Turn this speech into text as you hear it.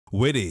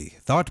Witty,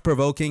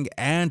 thought-provoking,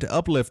 and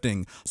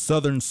uplifting,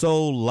 Southern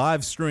Soul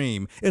Live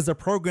Stream is a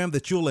program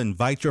that you'll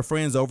invite your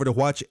friends over to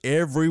watch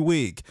every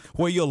week,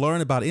 where you'll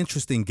learn about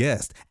interesting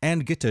guests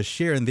and get to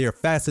share in their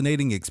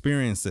fascinating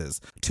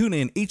experiences. Tune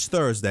in each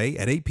Thursday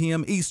at 8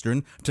 p.m.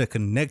 Eastern to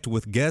connect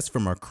with guests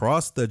from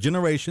across the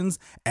generations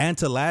and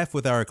to laugh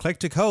with our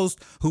eclectic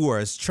hosts who are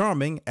as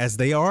charming as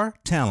they are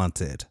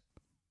talented.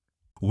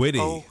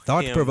 Witty,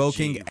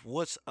 thought-provoking. OMG,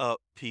 what's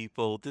up,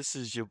 people? This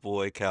is your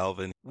boy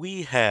Calvin.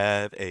 We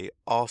have a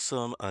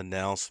awesome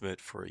announcement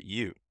for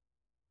you.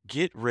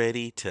 Get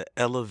ready to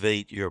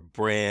elevate your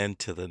brand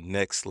to the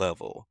next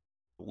level.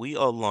 We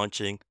are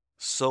launching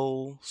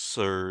Soul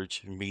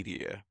Surge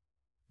Media.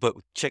 But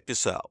check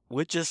this out.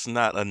 We're just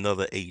not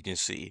another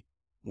agency.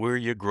 We're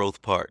your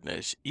growth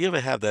partners. You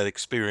ever have that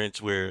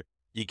experience where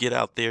you get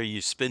out there,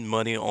 you spend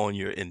money on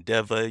your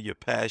endeavor, your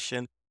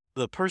passion,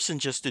 the person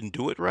just didn't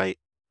do it right?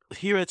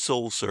 Here at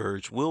Soul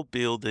Surge, we're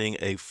building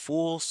a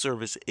full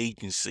service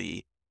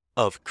agency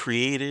of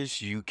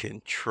creators you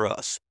can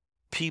trust,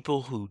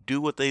 people who do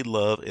what they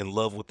love and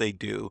love what they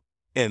do,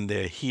 and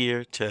they're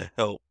here to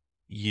help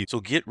you.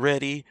 So get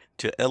ready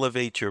to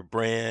elevate your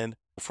brand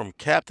from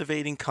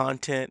captivating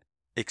content,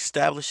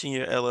 establishing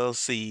your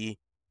LLC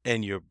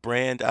and your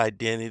brand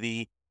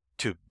identity,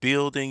 to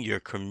building your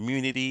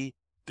community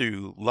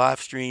through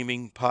live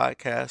streaming,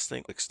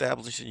 podcasting,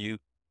 establishing you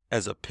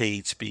as a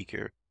paid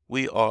speaker.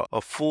 We are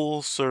a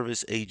full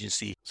service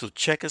agency. So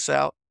check us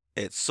out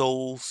at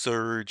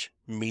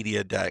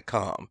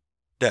soulsurgemedia.com.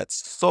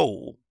 That's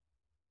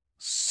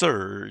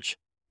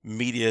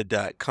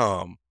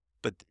soulsurgemedia.com.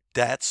 But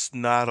that's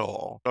not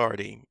all.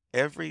 Starting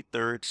every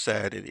third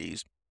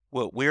Saturdays,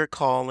 what we're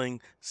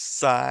calling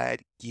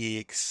Side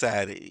Gig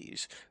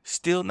Saturdays.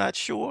 Still not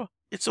sure?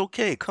 It's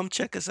okay. Come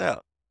check us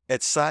out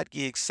at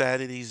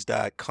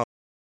sidegigsaturdays.com.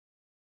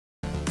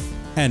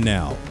 And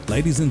now,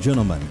 ladies and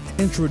gentlemen,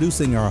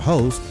 introducing our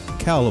host,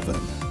 Calvin.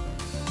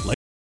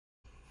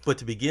 But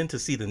to begin to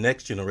see the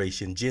next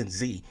generation, Gen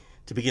Z,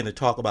 to begin to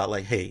talk about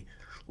like, hey,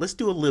 let's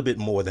do a little bit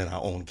more than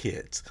our own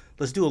kids.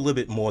 Let's do a little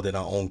bit more than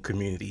our own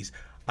communities.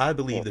 I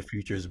believe the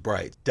future is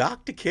bright.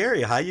 Dr.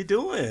 Carrie, how you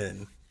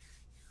doing?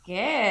 Good.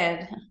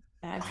 I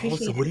Awesome.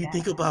 appreciate What do you that.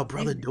 think about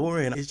Brother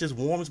Dorian? It just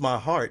warms my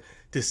heart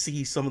to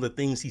see some of the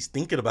things he's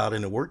thinking about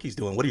and the work he's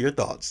doing. What are your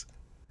thoughts?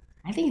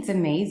 I think it's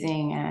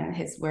amazing,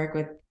 his work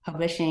with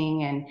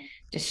publishing and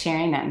just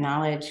sharing that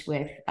knowledge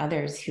with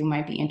others who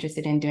might be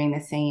interested in doing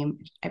the same.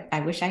 I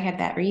wish I had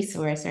that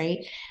resource, right?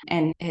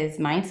 And his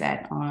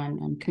mindset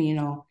on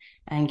communal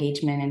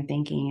engagement and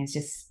thinking is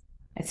just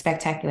it's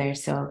spectacular.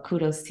 So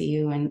kudos to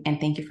you, and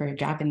thank you for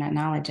dropping that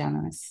knowledge on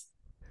us.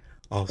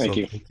 Awesome. Thank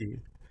you.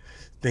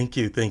 Thank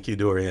you. Thank you,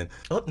 Dorian.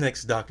 Up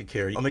next, Dr.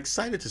 Carrie, I'm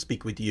excited to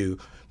speak with you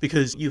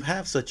because you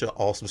have such an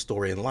awesome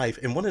story in life.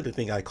 And one of the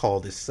things I call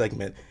this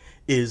segment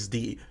is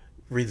the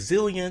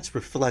resilience,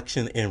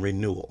 reflection, and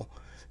renewal.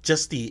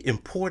 Just the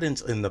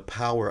importance and the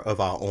power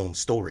of our own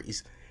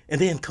stories.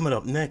 And then coming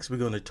up next, we're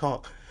going to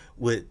talk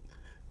with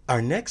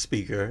our next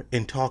speaker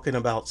and talking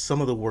about some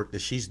of the work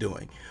that she's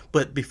doing.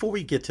 But before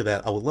we get to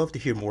that, I would love to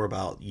hear more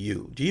about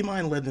you. Do you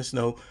mind letting us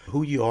know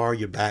who you are,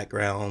 your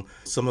background,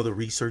 some of the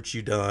research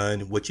you've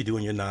done, what you do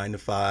in your 9 to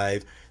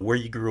 5, where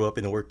you grew up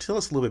in the work? Tell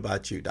us a little bit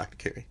about you, Dr.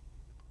 Carrie.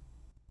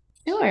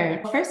 Sure.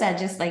 First, I'd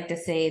just like to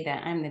say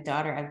that I'm the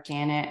daughter of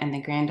Janet and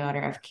the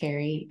granddaughter of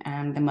Carrie,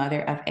 the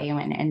mother of Ao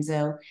and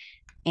Enzo.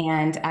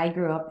 And I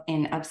grew up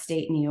in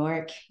upstate New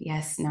York.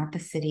 Yes, not the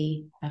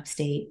city,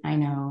 upstate. I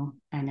know.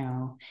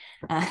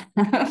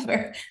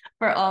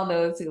 For all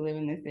those who live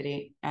in the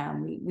city,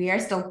 we are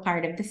still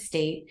part of the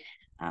state.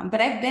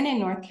 But I've been in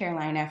North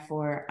Carolina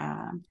for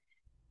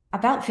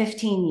about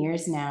 15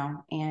 years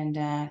now, and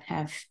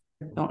have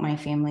built my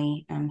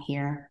family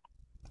here.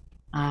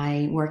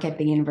 I work at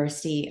the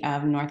University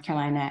of North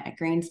Carolina at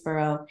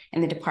Greensboro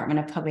in the Department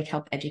of Public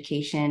Health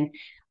Education,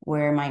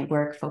 where my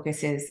work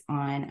focuses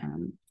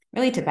on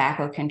really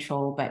tobacco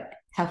control, but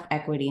health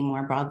equity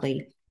more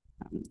broadly.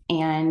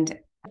 And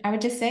I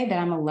would just say that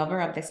I'm a lover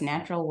of this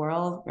natural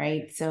world,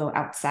 right? So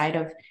outside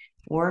of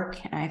work,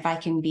 if I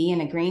can be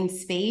in a green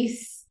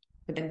space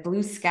with a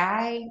blue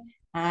sky,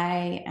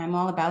 I'm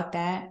all about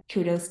that.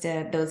 Kudos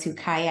to those who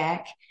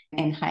kayak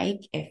and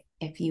hike.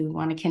 If you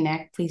want to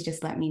connect, please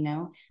just let me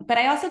know. But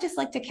I also just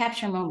like to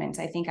capture moments.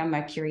 I think I'm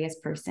a curious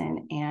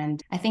person.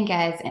 And I think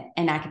as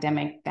an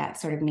academic, that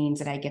sort of means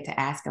that I get to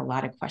ask a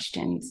lot of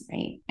questions,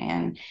 right?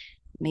 And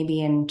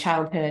maybe in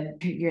childhood,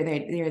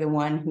 you're the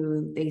one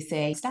who they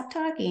say, stop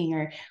talking,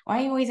 or why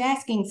are you always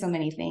asking so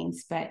many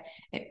things? But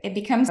it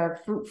becomes a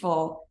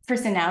fruitful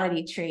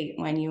personality trait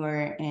when you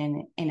are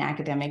in an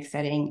academic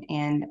setting.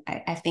 And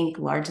I think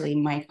largely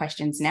my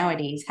questions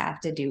nowadays have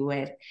to do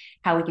with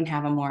how we can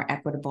have a more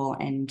equitable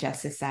and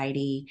just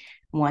society,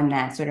 one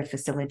that sort of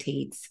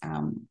facilitates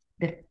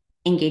the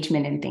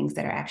engagement in things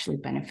that are actually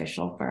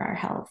beneficial for our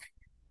health.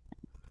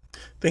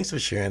 Thanks for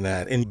sharing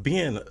that. And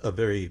being a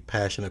very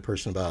passionate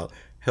person about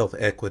health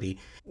equity,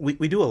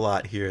 we do a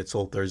lot here at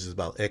Soul Thursdays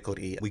about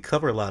equity. We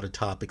cover a lot of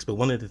topics, but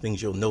one of the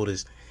things you'll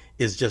notice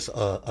is just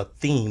a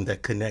theme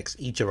that connects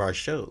each of our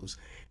shows.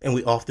 and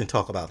we often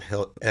talk about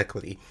health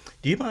equity.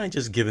 Do you mind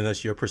just giving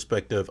us your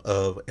perspective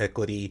of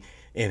equity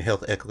and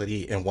health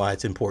equity and why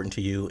it's important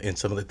to you and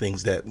some of the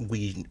things that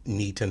we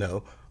need to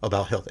know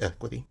about health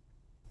equity?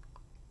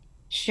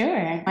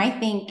 Sure. I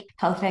think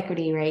health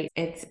equity, right?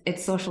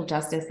 It's social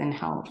justice and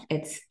health.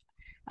 It's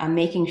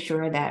making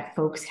sure that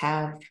folks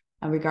have,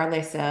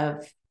 regardless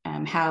of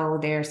how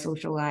they're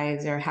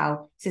socialized or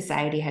how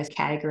society has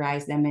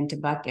categorized them into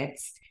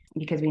buckets,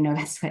 because we know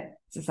that's what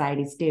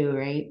societies do,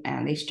 right?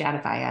 They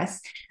stratify us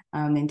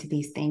into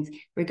these things.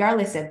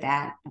 Regardless of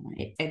that,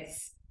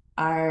 it's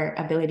our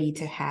ability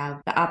to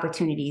have the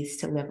opportunities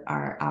to live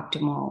our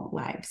optimal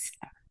lives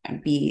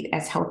and be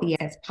as healthy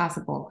as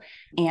possible.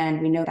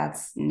 And we know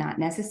that's not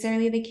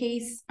necessarily the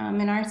case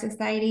in our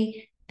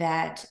society,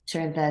 that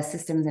sort of the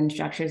systems and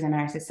structures in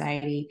our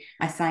society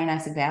assign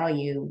us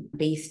value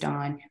based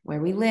on where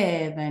we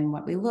live and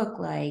what we look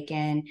like.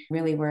 And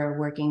really, we're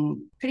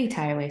working pretty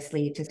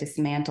tirelessly to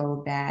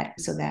dismantle that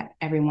so that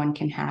everyone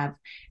can have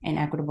an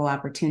equitable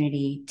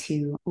opportunity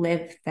to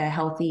live the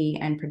healthy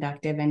and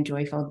productive and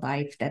joyful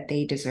life that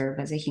they deserve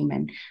as a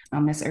human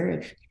on this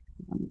earth.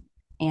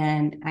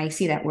 And I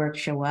see that work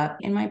show up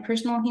in my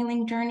personal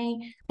healing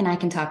journey. And I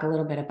can talk a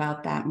little bit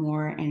about that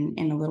more in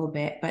a little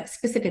bit. But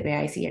specifically,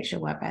 I see it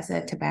show up as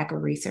a tobacco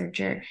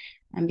researcher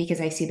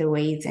because I see the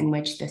ways in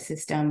which the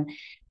system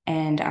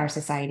and our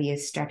society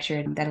is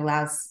structured that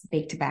allows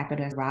big tobacco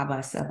to rob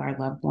us of our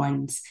loved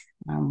ones,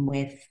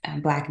 with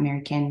Black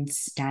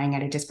Americans dying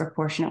at a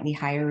disproportionately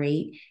higher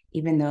rate,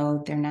 even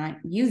though they're not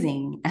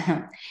using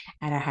at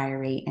a higher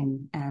rate,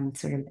 and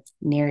sort of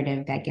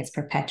narrative that gets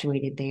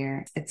perpetuated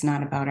there. It's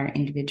not about our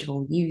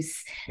individual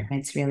use.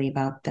 It's really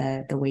about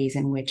the ways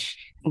in which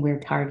we're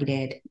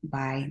targeted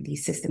by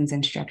these systems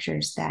and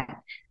structures that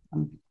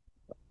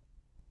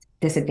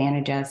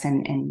disadvantage us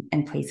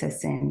and place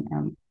us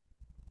in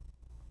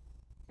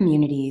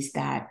communities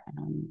that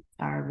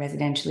are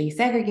residentially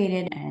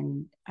segregated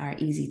and are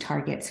easy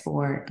targets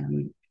for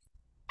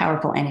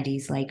powerful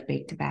entities like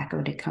big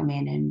tobacco to come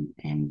in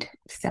and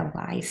sell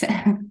lies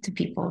to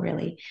people,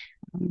 really.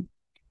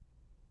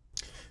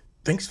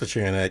 Thanks for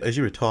sharing that. As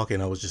you were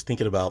talking, I was just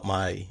thinking about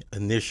my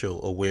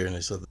initial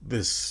awareness of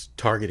this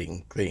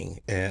targeting thing.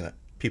 And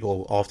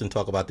people often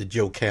talk about the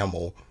Joe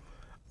Camel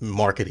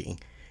marketing.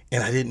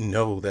 And I didn't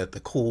know that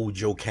the cool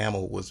Joe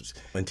Camel was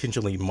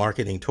intentionally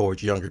marketing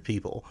towards younger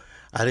people.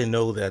 I didn't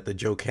know that the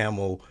Joe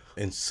Camel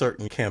in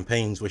certain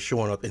campaigns was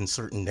showing up in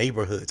certain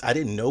neighborhoods. I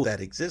didn't know that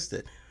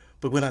existed.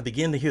 But when I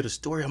began to hear the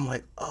story, I'm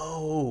like,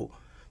 oh,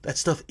 that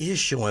stuff is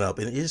showing up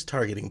and it is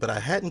targeting. But I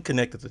hadn't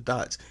connected the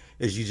dots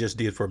as you just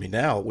did for me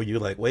now, where you're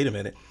like, wait a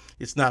minute,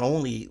 it's not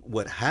only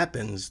what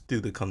happens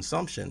through the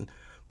consumption,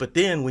 but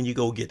then when you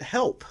go get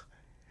help,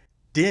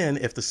 then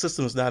if the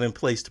system's not in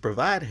place to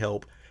provide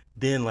help,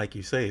 then like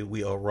you say,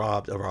 we are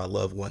robbed of our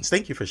loved ones.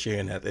 Thank you for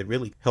sharing that. It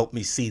really helped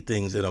me see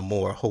things in a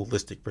more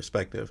holistic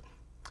perspective.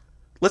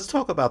 Let's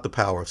talk about the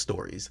power of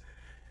stories.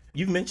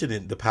 You've mentioned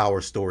it, the power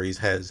of stories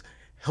has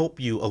helped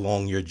you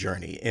along your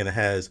journey and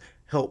has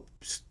helped,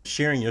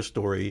 sharing your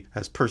story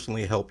has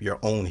personally helped your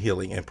own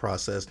healing and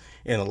process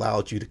and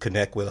allowed you to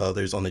connect with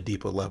others on a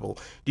deeper level.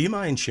 Do you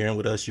mind sharing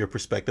with us your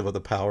perspective of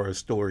the power of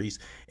stories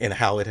and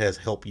how it has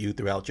helped you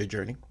throughout your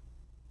journey?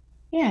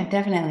 Yeah,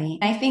 definitely.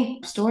 I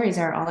think stories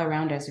are all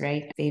around us,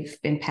 right? They've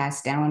been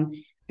passed down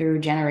through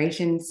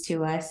generations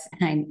to us.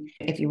 And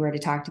if you were to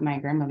talk to my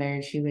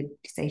grandmother, she would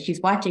say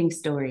she's watching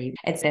stories.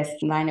 It's this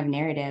line of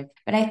narrative.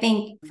 But I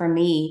think for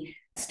me,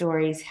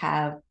 stories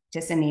have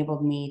just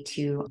enabled me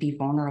to be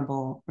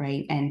vulnerable,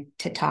 right? And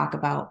to talk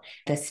about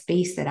the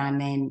space that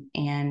I'm in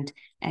and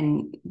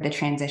the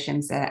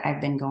transitions that I've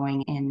been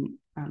going in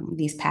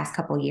these past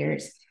couple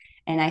years.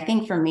 And I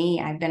think for me,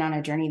 I've been on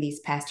a journey these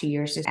past 2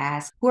 years to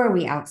ask, who are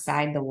we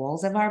outside the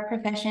walls of our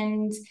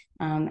professions,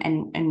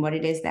 and what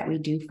it is that we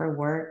do for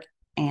work.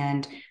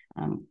 And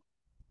um,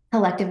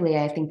 collectively,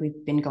 I think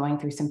we've been going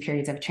through some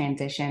periods of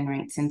transition,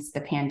 right, since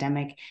the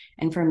pandemic.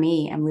 And for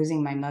me, I'm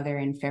losing my mother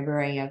in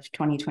February of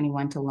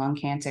 2021 to lung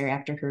cancer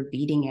after her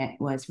beating it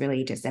was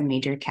really just a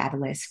major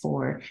catalyst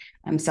for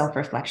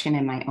self-reflection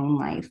in my own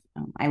life.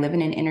 I live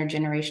in an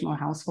intergenerational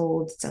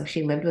household, so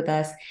she lived with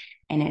us.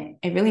 And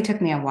it really took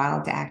me a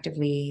while to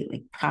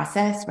actively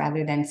process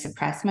rather than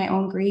suppress my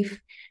own grief.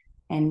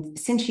 And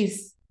since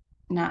she's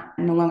no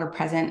longer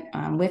present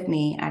with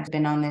me, I've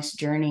been on this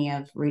journey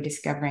of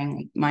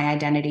rediscovering my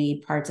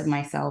identity, parts of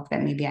myself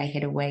that maybe I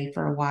hid away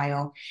for a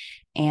while,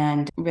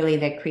 and really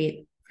the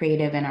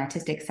creative and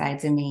artistic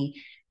sides of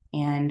me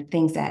and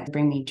things that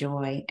bring me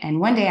joy. And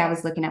one day I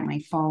was looking at my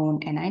phone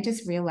and I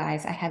just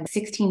realized I had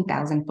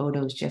 16,000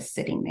 photos just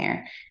sitting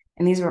there.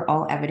 And these were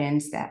all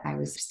evidence that I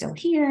was still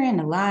here and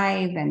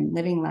alive and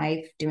living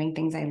life, doing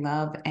things I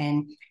love.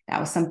 And that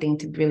was something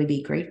to really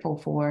be grateful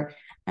for.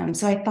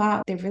 So I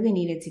thought there really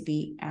needed to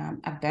be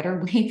a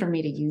better way for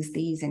me to use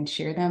these and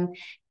share them.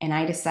 And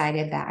I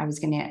decided that I was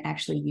going to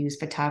actually use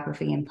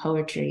photography and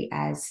poetry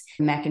as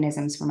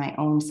mechanisms for my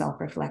own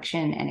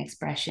self-reflection and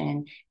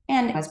expression,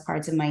 and as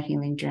parts of my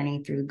healing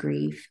journey through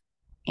grief.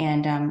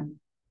 And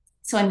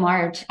So in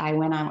March, I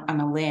went on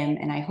a limb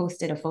and I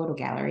hosted a photo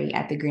gallery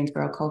at the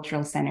Greensboro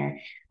Cultural Center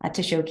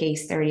to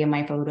showcase 30 of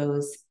my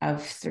photos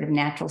of sort of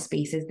natural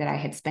spaces that I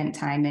had spent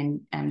time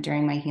in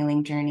during my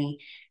healing journey.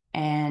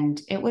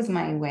 And it was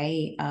my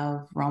way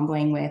of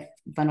rumbling with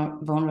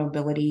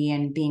vulnerability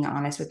and being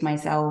honest with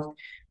myself.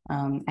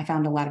 I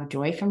found a lot of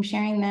joy from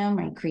sharing them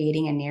and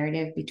creating a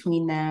narrative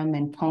between them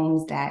and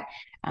poems that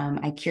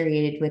I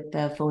curated with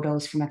the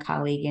photos from a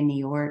colleague in New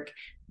York.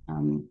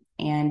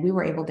 And we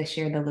were able to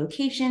share the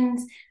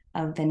locations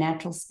of the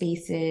natural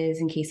spaces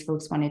in case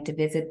folks wanted to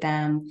visit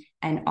them,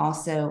 and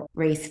also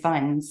raise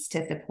funds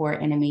to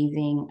support an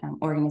amazing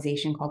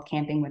organization called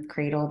Camping with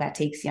Cradle that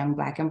takes young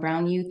Black and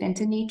Brown youth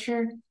into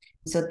nature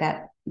so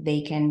that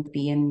they can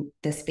be in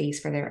the space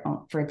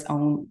for its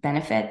own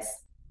benefits.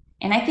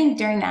 And I think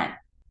during that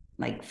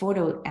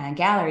photo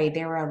gallery,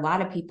 there were a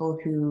lot of people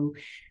who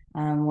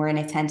were in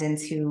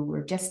attendance who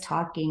were just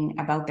talking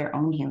about their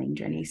own healing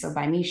journey. So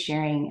by me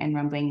sharing and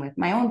rumbling with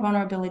my own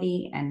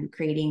vulnerability and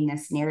creating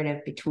this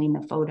narrative between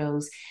the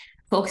photos,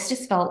 folks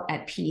just felt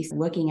at peace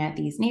looking at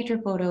these nature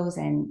photos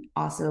and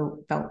also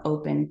felt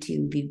open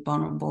to be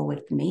vulnerable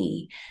with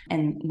me.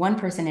 And one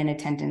person in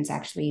attendance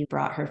actually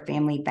brought her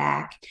family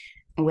back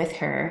with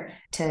her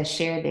to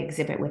share the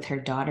exhibit with her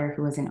daughter,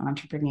 who was an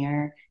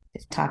entrepreneur,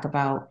 to talk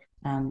about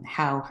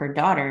how her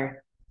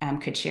daughter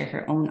could share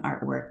her own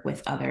artwork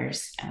with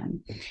others.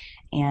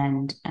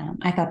 And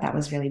I thought that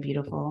was really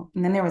beautiful.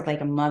 And then there was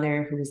like a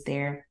mother who was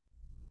there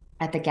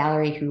at the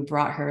gallery who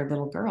brought her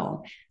little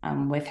girl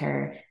with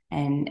her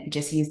and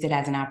just used it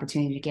as an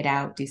opportunity to get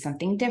out, do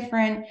something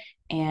different.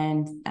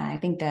 And I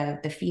think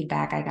the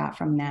feedback I got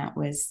from that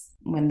was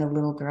when the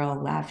little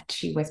girl left,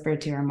 she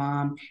whispered to her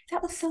mom,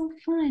 "That was so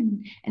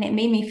fun." And it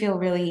made me feel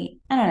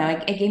really, I don't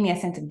know, it gave me a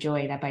sense of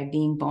joy that by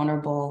being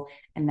vulnerable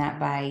and that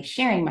by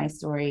sharing my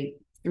story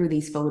through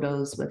these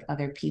photos with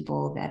other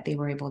people, that they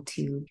were able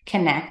to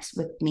connect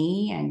with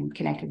me and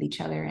connect with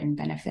each other and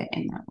benefit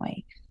in that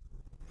way.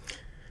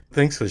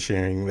 Thanks for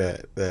sharing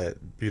that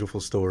beautiful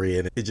story.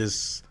 And it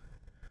just,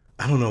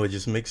 I don't know, it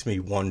just makes me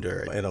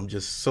wonder. And I'm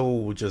just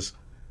so just,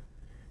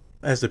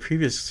 as the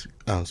previous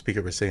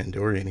speaker was saying,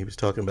 Dorian, he was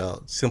talking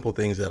about simple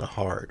things that are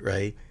hard,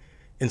 right?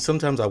 And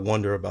sometimes I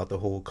wonder about the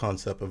whole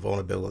concept of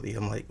vulnerability.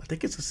 I'm like, I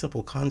think it's a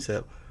simple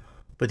concept,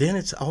 but then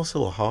it's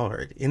also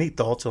hard. Any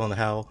thoughts on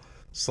how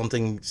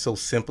something so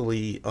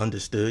simply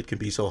understood can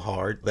be so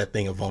hard, that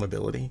thing of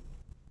vulnerability?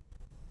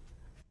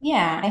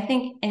 Yeah, I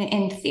think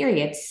in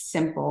theory it's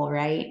simple,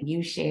 right?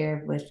 You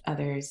share with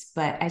others,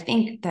 but I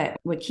think that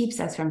what keeps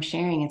us from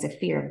sharing is a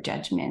fear of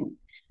judgment.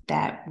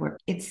 That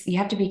you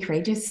have to be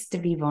courageous to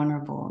be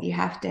vulnerable. You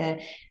have to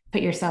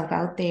put yourself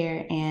out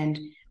there, and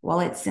while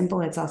it's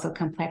simple, it's also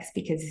complex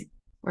because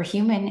we're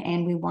human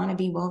and we want to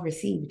be well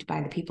received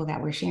by the people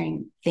that we're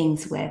sharing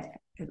things with,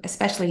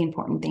 especially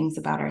important things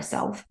about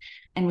ourselves.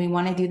 And we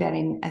want to do that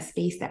in a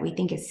space that we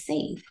think is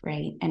safe,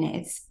 right? And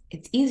it's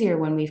easier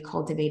when we've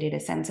cultivated a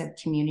sense of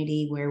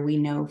community where we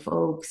know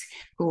folks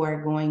who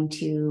are going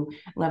to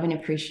love and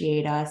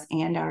appreciate us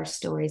and our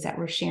stories that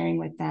we're sharing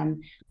with them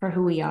for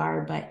who we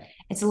are. But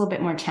it's a little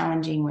bit more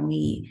challenging when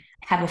we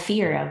have a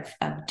fear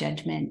of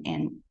judgment,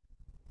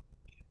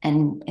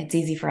 and it's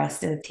easy for us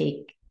to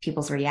take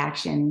people's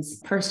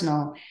reactions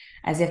personal,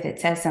 as if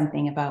it says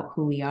something about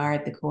who we are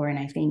at the core. And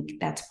I think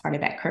that's part of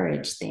that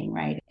courage thing,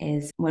 right?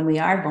 Is when we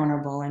are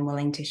vulnerable and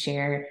willing to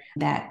share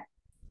that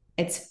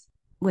it's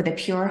with a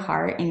pure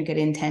heart and good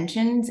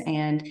intentions,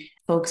 and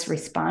folks'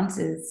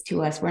 responses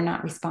to us, we're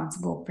not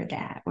responsible for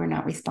that. We're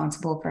not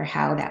responsible for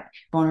how that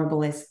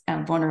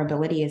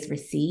vulnerability is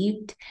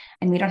received.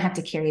 And we don't have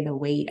to carry the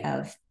weight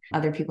of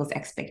other people's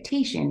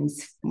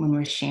expectations when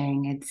we're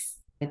sharing.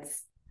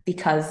 It's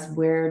because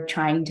we're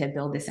trying to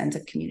build a sense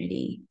of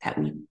community that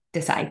we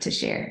decide to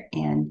share,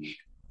 and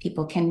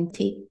people can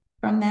take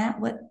from that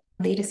what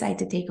they decide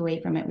to take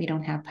away from it. We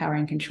don't have power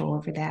and control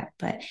over that,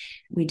 but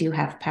we do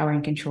have power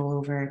and control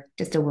over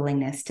just a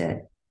willingness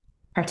to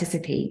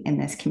participate in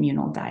this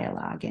communal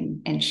dialogue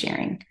and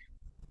sharing.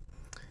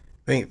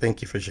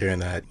 Thank you for sharing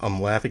that.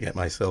 I'm laughing at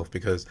myself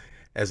because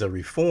as a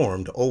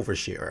reformed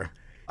oversharer,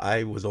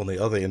 I was on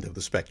the other end of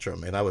the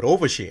spectrum and I would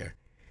overshare.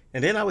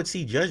 And then I would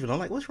see judgment. I'm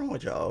like, what's wrong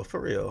with y'all? For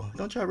real.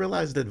 Don't y'all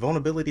realize that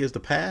vulnerability is the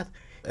path?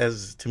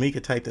 As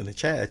Tamika typed in the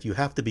chat, you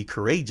have to be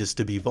courageous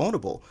to be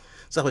vulnerable.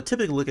 So I would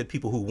typically look at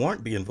people who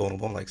weren't being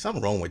vulnerable. I'm like,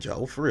 something wrong with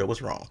y'all. For real,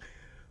 what's wrong?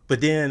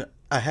 But then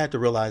I had to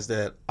realize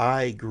that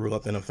I grew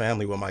up in a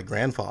family where my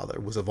grandfather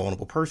was a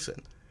vulnerable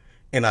person.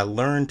 And I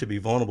learned to be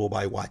vulnerable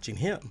by watching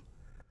him.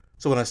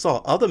 So when I saw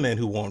other men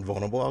who weren't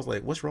vulnerable, I was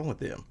like, what's wrong with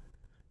them?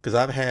 Because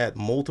I've had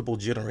multiple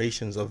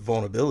generations of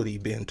vulnerability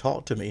being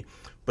taught to me,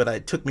 but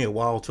it took me a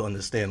while to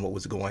understand what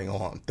was going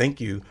on.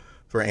 Thank you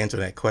for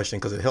answering that question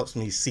because it helps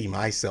me see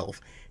myself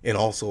and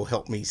also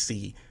help me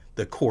see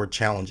the core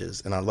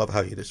challenges. And I love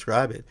how you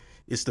describe it.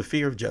 It's the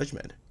fear of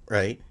judgment,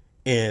 right?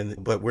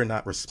 But we're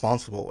not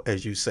responsible,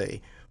 as you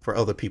say, for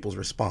other people's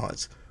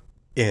response.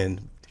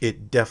 And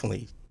it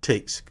definitely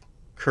takes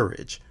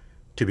courage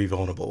to be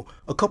vulnerable.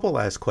 A couple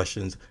last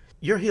questions.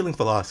 Your healing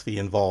philosophy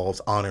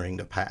involves honoring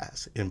the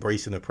past,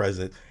 embracing the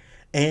present,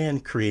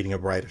 and creating a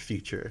brighter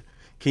future.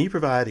 Can you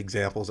provide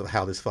examples of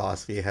how this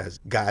philosophy has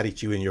guided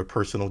you in your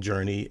personal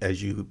journey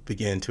as you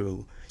begin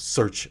to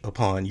search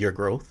upon your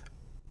growth?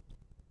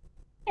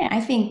 Yeah,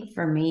 I think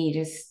for me,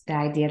 just the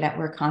idea that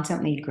we're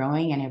constantly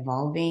growing and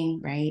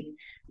evolving, right?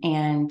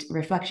 And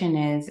reflection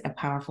is a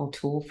powerful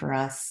tool for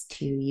us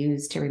to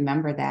use to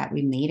remember that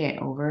we made it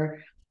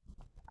over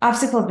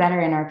obstacles that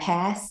are in our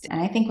past. And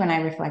I think when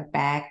I reflect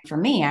back, for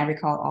me, I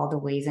recall all the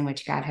ways in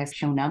which God has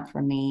shown up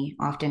for me,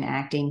 often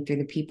acting through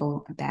the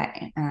people that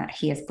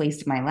He has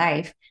placed in my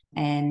life,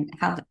 and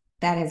how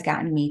that has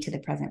gotten me to the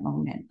present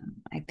moment.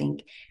 I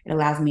think it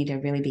allows me to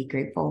really be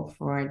grateful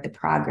for the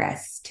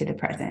progress to the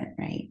present,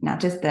 right?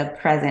 Not just the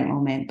present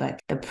moment, but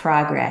the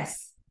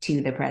progress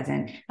to the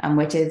present,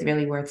 which is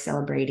really worth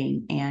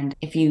celebrating. And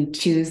if you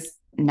choose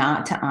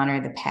not to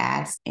honor the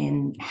past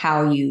in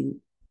how you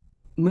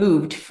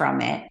moved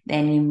from it,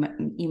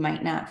 then you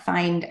might not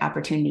find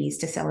opportunities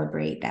to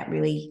celebrate that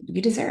really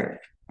you deserve,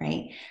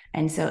 right?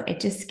 And so it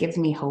just gives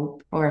me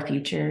hope for a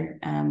future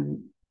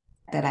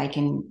that I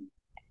can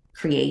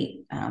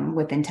create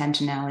with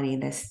intentionality.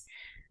 This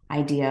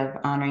idea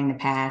of honoring the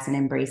past and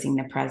embracing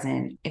the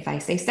present. If I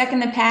stay stuck in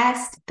the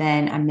past,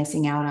 then I'm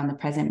missing out on the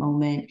present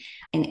moment.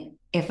 And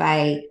if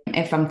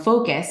I'm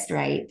focused,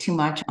 right, too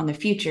much on the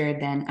future,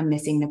 then I'm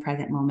missing the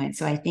present moment.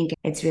 So I think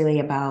it's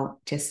really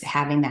about just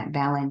having that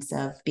balance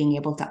of being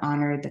able to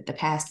honor that the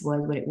past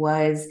was what it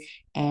was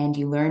and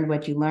you learned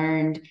what you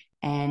learned,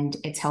 and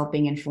it's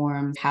helping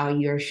inform how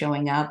you're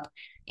showing up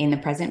in the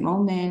present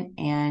moment,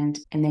 and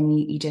then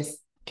you just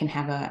can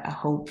have a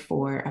hope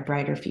for a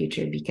brighter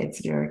future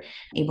because you're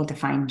able to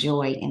find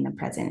joy in the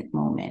present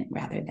moment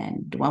rather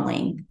than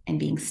dwelling and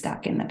being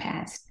stuck in the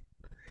past.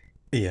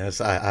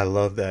 Yes, I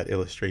love that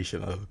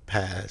illustration of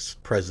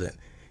past, present,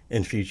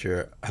 and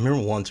future. I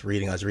remember I was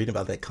reading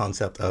about that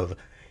concept of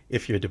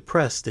if you're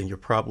depressed, then you're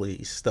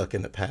probably stuck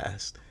in the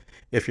past.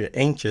 If you're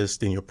anxious,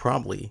 then you're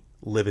probably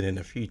living in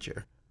the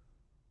future.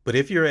 But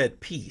if you're at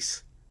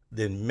peace,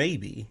 then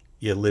maybe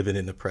you're living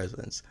in the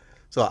presence.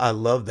 So I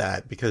love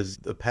that because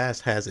the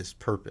past has its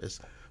purpose,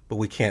 but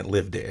we can't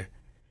live there.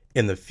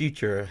 And the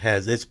future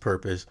has its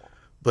purpose,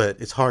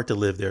 but it's hard to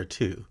live there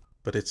too.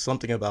 But it's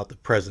something about the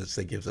presence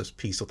that gives us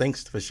peace. So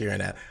thanks for sharing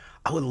that.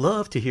 I would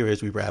love to hear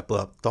as we wrap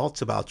up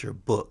thoughts about your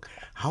book.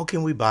 How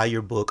can we buy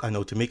your book? I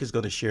know Tamika's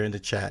going to share in the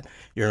chat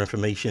your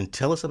information.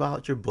 Tell us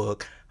about your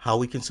book, how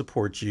we can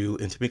support you,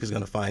 and Tamika's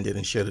going to find it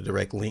and share the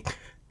direct link.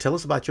 Tell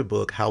us about your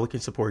book, how we can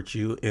support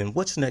you, and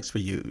what's next for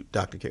you,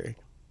 Dr. Carrie.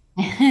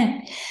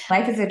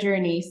 Life is a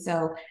journey.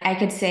 So I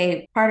could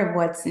say part of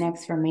what's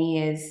next for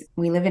me is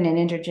we live in an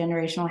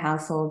intergenerational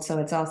household. So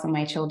it's also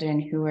my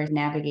children who are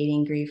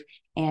navigating grief.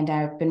 And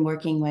I've been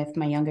working with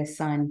my youngest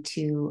son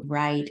to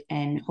write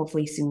and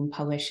hopefully soon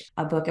publish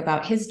a book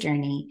about his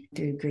journey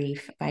through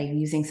grief by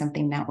using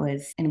something that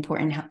was an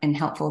important and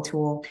helpful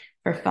tool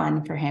for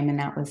fun for him. And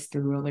that was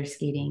through roller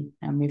skating,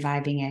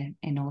 reviving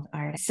an old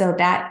art. So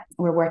that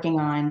we're working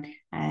on.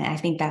 I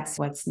think that's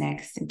what's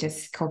next,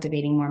 just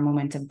cultivating more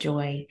moments of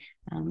joy.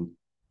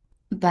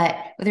 But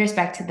with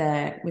respect to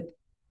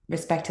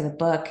the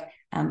book,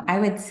 I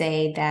would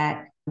say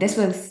that this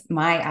was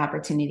my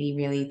opportunity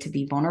really to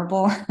be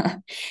vulnerable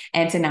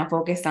and to not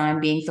focus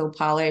on being so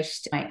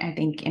polished. I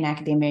think in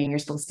academia, you're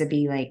supposed to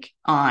be like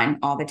on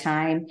all the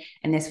time.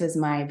 And this was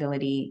my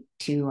ability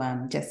to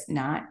just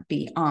not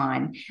be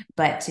on,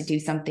 but to do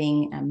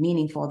something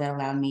meaningful that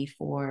allowed me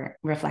for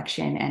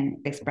reflection and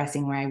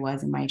expressing where I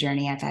was in my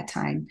journey at that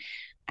time.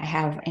 I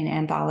have an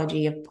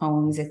anthology of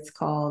poems. It's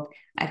called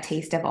A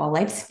Taste of All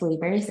Life's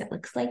Flavors. It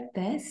looks like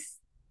this,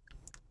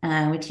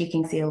 which you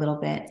can see a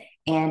little bit.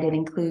 And it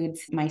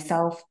includes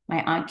myself,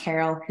 my Aunt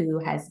Carol, who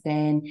has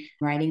been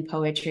writing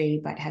poetry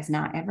but has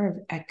not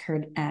ever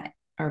occurred at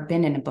or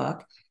been in a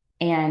book,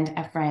 and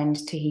a friend,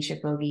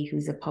 Tahisha Bogie,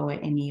 who's a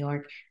poet in New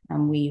York.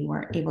 We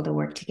were able to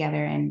work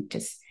together and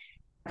just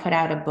put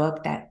out a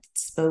book that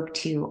spoke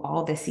to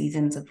all the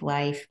seasons of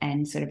life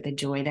and sort of the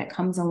joy that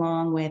comes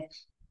along with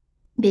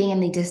being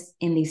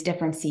in these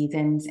different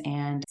seasons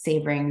and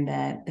savoring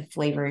the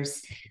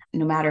flavors,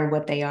 no matter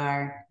what they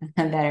are,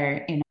 that are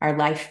in our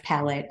life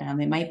palette.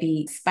 It might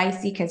be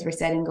spicy because we're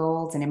setting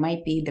goals, and it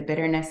might be the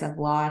bitterness of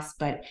loss,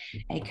 but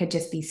it could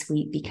just be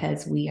sweet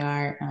because we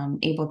are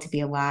able to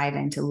be alive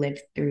and to live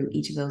through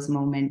each of those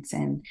moments.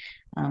 And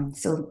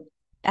so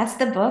that's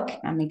the book.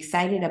 I'm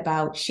excited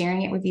about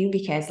sharing it with you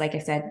because, like I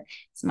said,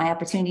 it's my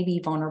opportunity to be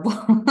vulnerable.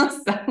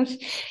 So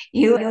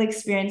you'll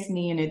experience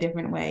me in a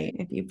different way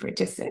if you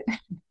purchase it.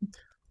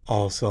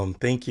 Awesome.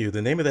 Thank you.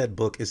 The name of that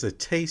book is A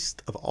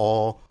Taste of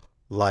All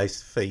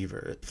Life's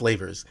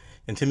Flavors.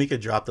 And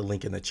Tamika dropped the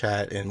link in the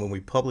chat. And when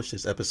we publish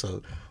this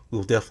episode,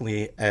 we'll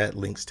definitely add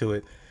links to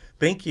it.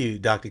 Thank you,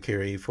 Dr.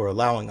 Carrie, for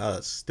allowing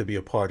us to be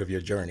a part of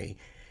your journey.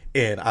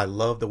 And I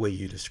love the way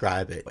you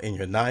describe it. In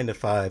your 9 to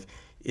 5,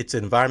 it's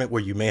an environment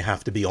where you may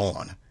have to be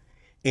on.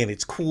 And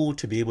it's cool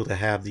to be able to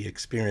have the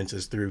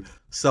experiences through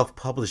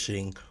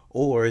self-publishing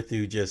or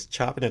through just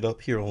chopping it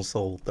up here on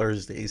Soul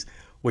Thursdays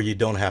where you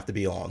don't have to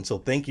be on. So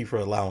thank you for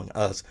allowing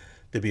us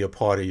to be a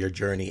part of your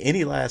journey.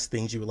 Any last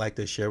things you would like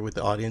to share with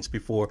the audience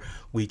before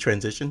we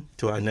transition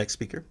to our next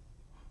speaker?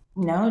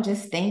 No,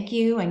 just thank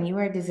you. And you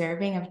are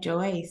deserving of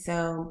joy.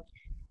 So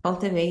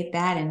cultivate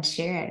that and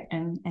share it.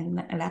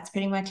 And that's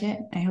pretty much it.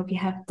 I hope you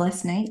have a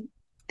blessed night.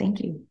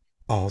 Thank you.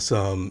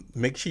 Awesome.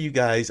 Make sure you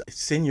guys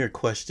send your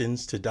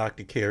questions to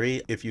Dr.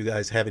 Carrie if you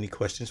guys have any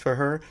questions for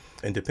her.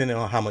 And depending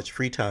on how much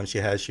free time she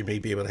has, she may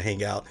be able to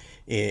hang out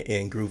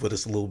and groove with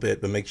us a little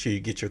bit. But make sure you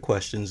get your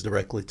questions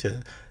directly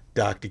to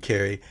Dr.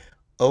 Carrie.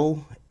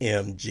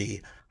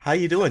 OMG. How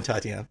you doing,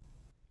 Tatyana?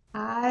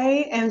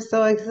 I am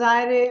so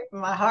excited.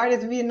 My heart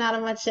is beating out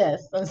of my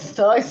chest. I'm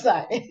so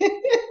excited.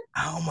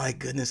 Oh my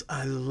goodness,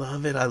 I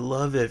love it. I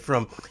love it.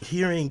 From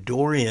hearing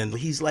Dorian,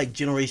 he's like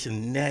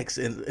Generation Next,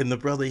 and the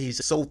brother,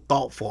 he's so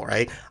thoughtful,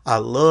 right? I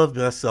love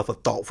myself a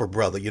thoughtful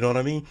brother, you know what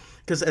I mean?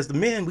 Because as the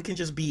men, we can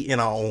just be in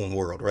our own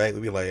world, right?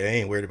 We be like, I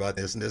ain't worried about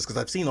this and this, because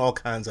I've seen all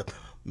kinds of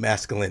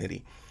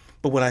masculinity.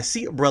 But when I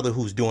see a brother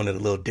who's doing it a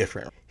little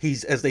different,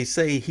 he's, as they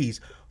say, he's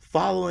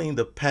following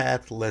the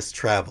path less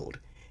traveled.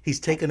 He's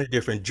taking a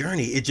different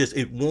journey.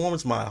 It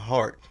warms my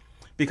heart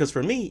because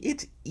for me,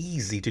 it's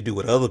easy to do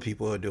what other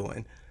people are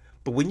doing.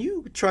 But when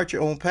you chart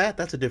your own path,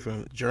 that's a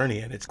different journey,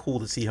 and it's cool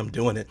to see him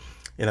doing it.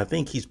 And I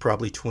think he's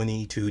probably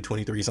 22,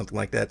 23, something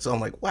like that. So I'm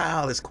like,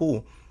 wow, that's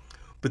cool.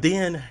 But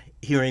then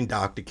hearing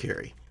Dr.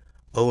 Carrie,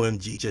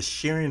 OMG, just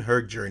sharing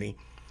her journey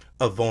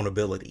of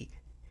vulnerability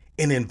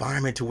in an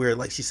environment to where,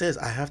 like she says,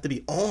 I have to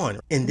be on.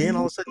 And then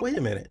all of a sudden, wait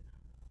a minute,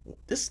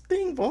 this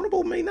thing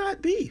vulnerable may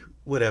not be,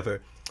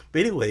 whatever. But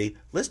anyway,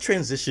 let's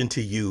transition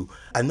to you.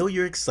 I know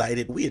you're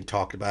excited. We had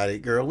talked about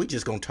it, girl. We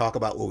just gonna talk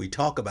about what we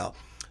talk about.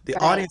 The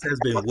Right. audience has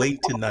been waiting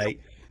tonight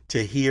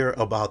to hear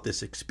about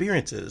this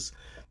experiences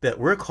that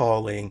we're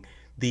calling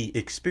the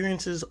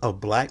experiences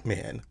of Black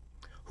men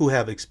who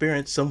have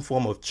experienced some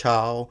form of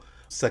child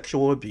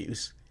sexual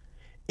abuse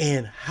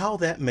and how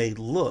that may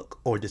look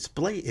or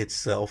display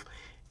itself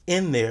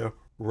in their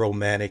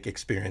romantic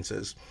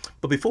experiences.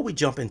 But before we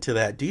jump into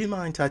that, do you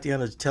mind,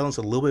 Tatiana, telling us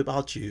a little bit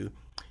about you,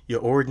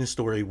 your origin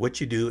story, what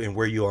you do, and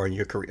where you are in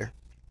your career?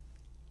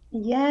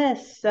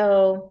 Yes,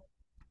 so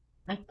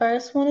I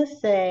first want to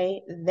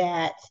say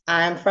that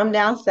I'm from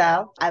down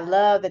south. I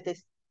love that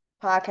this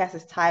podcast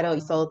is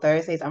titled Soul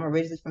Thursdays. I'm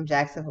originally from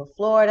Jacksonville,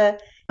 Florida.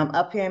 I'm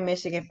up here in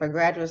Michigan for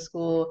graduate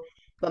school,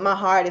 but my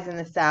heart is in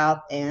the South,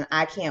 and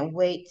I can't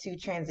wait to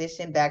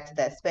transition back to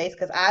that space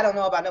because I don't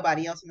know about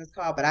nobody else in this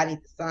call, but I need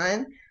the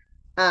sun.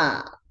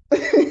 Uh,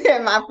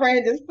 and my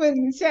friend just put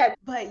in the chat.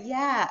 But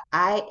yeah,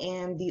 I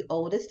am the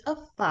oldest of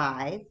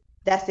five.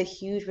 That's a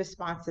huge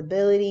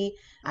responsibility.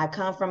 I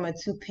come from a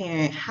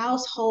two-parent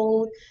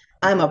household.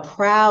 I'm a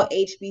proud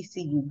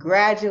HBCU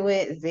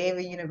graduate, Xavier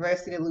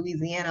University of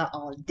Louisiana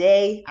all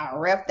day. I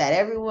rep that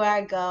everywhere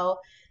I go.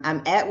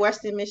 I'm at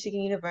Western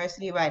Michigan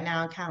University right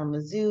now in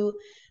Kalamazoo,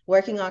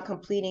 working on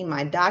completing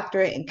my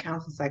doctorate in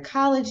counseling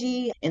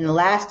psychology. In the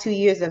last 2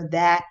 years of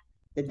that,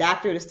 the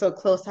doctorate is so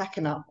close I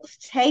can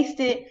almost taste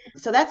it.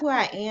 So that's where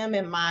I am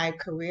in my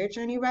career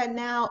journey right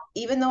now.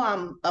 Even though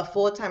I'm a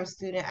full-time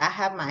student, I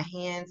have my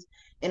hands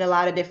in a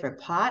lot of different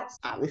pots.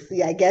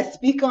 Obviously, I guess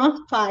speak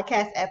on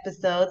podcast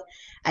episodes.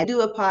 I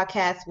do a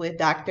podcast with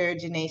Dr.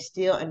 Janae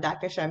Steele and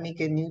Dr.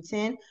 Sharmika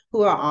Newton,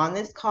 who are on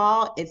this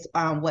call. It's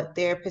what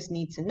therapists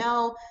need to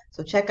know.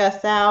 So check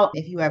us out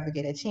if you ever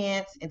get a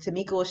chance. And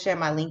Tamika will share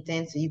my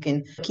LinkedIn so you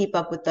can keep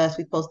up with us.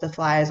 We post the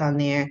flyers on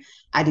there.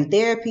 I do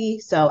therapy.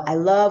 So I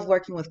love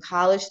working with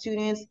college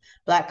students,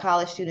 Black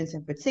college students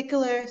in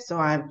particular. So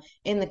I'm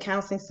in the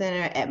counseling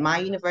center at my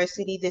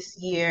university this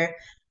year.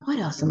 What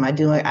else am I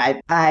doing?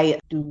 I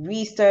do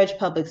research,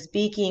 public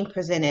speaking,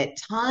 present at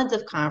tons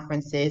of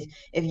conferences.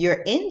 If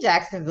you're in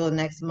Jacksonville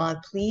next month,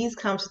 please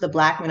come to the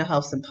Black Mental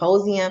Health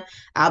Symposium.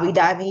 I'll be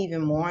diving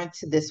even more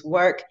into this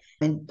work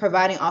and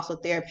providing also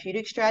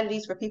therapeutic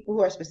strategies for people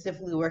who are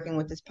specifically working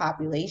with this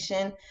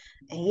population.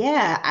 And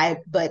yeah,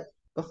 but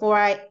before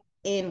I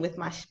end with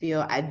my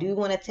spiel, I do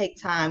want to take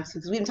time to,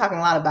 because we've been talking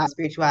a lot about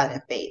spirituality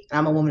and faith. And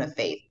I'm a woman of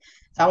faith.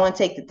 So I want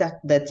to take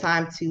the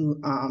time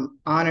to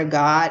honor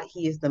God.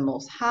 He is the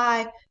most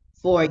high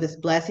for this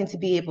blessing to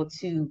be able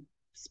to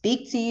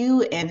speak to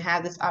you and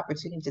have this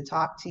opportunity to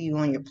talk to you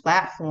on your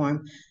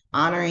platform,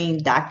 honoring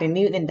Dr.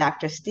 Newton and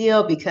Dr.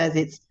 Steele, because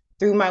it's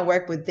through my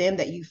work with them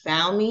that you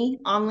found me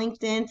on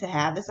LinkedIn to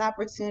have this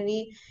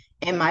opportunity.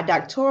 And my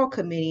doctoral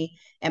committee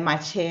and my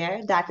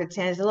chair, Dr.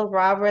 Tangela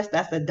Roberts,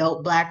 that's a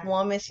dope Black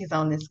woman. She's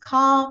on this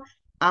call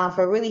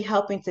for really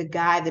helping to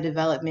guide the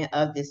development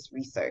of this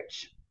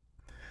research.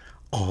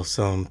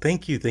 Awesome.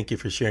 Thank you. Thank you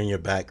for sharing your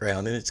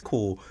background. And it's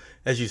cool,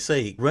 as you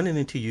say, running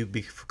into you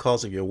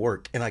because of your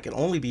work. And I can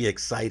only be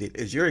excited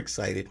as you're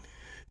excited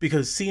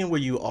because seeing where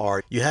you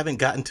are, you haven't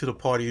gotten to the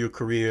part of your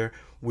career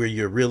where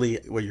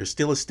you're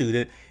still a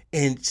student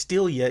and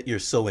still yet you're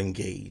so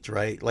engaged,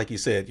 right? Like you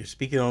said, you're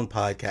speaking on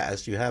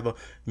podcasts, you have a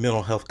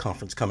mental health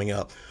conference coming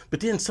up. But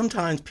then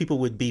sometimes people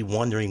would be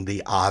wondering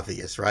the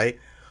obvious, right?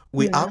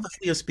 We Yeah.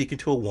 obviously are speaking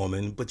to a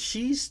woman, but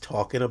she's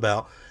talking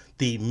about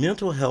the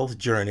mental health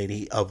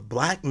journey of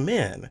Black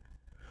men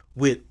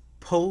with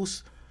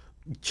post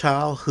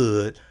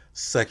childhood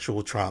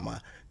sexual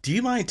trauma. Do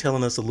you mind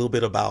telling us a little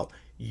bit about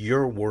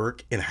your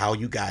work and how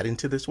you got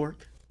into this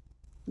work?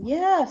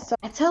 Yeah, so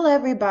I tell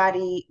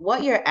everybody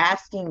what you're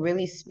asking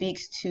really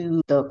speaks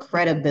to the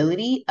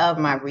credibility of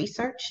my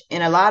research.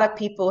 And a lot of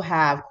people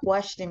have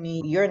questioned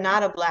me. You're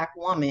not a Black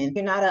woman,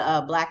 you're not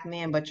a Black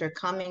man, but you're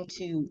coming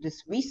to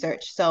this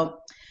research. So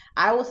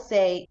I will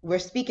say we're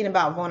speaking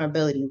about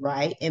vulnerability,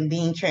 right? And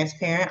being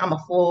transparent. I'm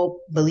a full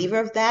believer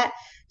of that.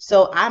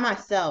 So I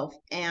myself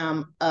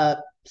am a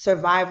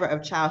survivor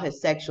of childhood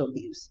sexual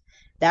abuse.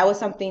 That was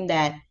something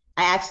that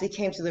I actually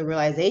came to the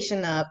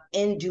realization of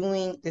in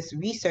doing this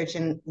research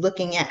and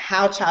looking at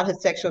how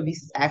childhood sexual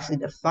abuse is actually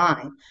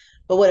defined.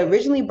 But what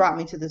originally brought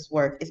me to this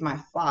work is my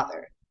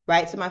father,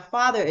 right? So my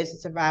father is a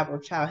survivor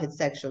of childhood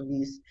sexual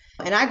abuse.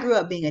 And I grew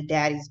up being a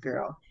daddy's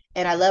girl,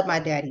 and I love my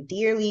daddy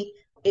dearly.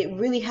 It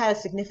really had a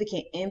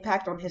significant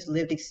impact on his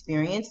lived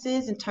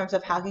experiences in terms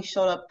of how he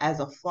showed up as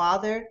a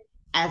father,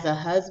 as a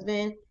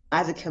husband,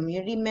 as a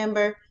community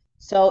member.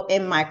 So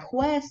in my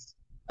quest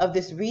of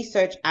this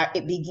research,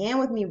 it began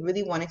with me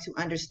really wanting to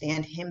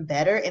understand him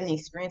better and the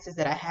experiences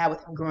that I had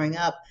with him growing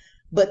up.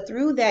 But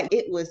through that,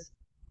 it was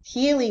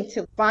healing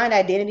to find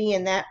identity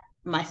in that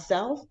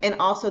myself and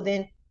also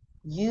then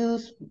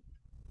use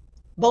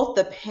both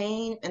the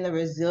pain and the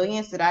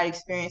resilience that I'd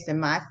experienced in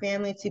my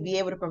family to be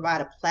able to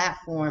provide a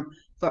platform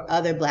for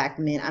other Black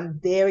men. I'm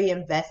very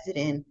invested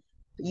in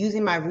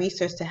using my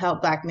research to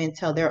help Black men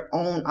tell their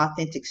own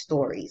authentic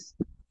stories.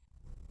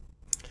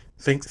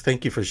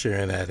 Thank you for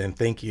sharing that, and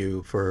thank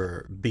you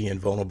for being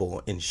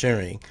vulnerable and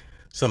sharing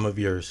some of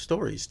your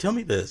stories. Tell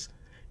me this.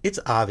 It's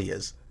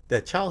obvious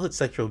that childhood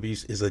sexual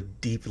abuse is a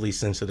deeply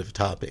sensitive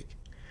topic.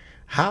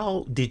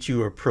 How did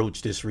you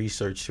approach this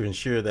research to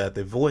ensure that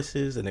the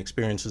voices and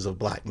experiences of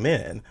Black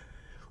men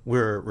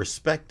were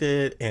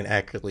respected and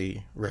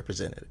accurately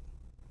represented?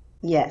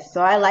 Yes,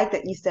 so I like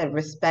that you said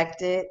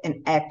respected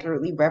and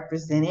accurately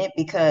represented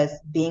because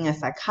being a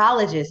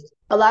psychologist,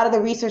 a lot of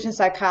the research in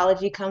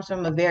psychology comes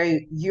from a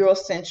very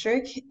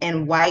Eurocentric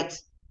and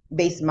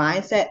white-based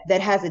mindset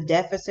that has a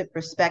deficit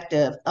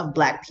perspective of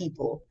Black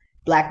people,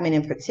 Black men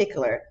in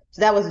particular. So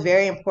that was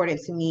very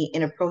important to me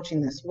in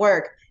approaching this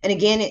work. And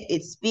again,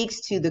 it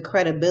speaks to the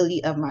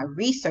credibility of my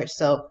research.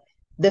 So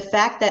the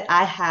fact that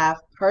I have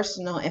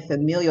personal and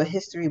familial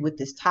history with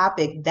this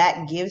topic,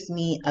 that gives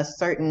me a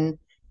certain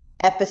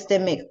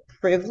epistemic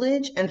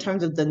privilege in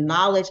terms of the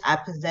knowledge I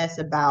possess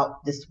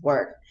about this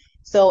work.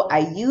 So I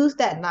use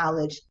that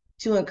knowledge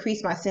to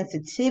increase my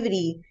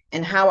sensitivity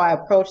and how I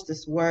approach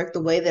this work,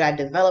 the way that I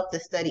develop the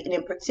study, and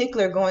in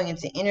particular, going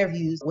into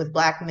interviews with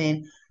Black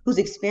men whose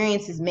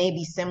experiences may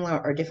be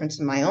similar or different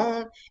to my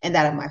own and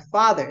that of my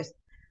father's.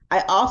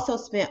 I also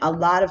spent a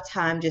lot of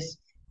time just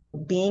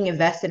being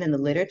invested in the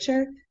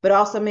literature, but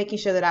also making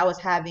sure that I was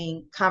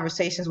having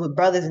conversations with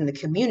brothers in the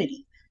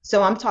community.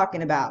 So I'm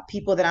talking about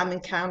people that I'm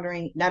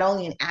encountering not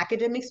only in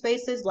academic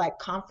spaces like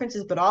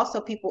conferences, but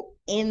also people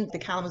in the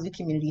Kalamazoo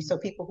community. So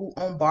people who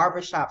own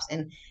barbershops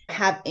and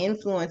have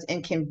influence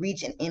and can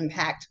reach and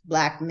impact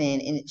Black men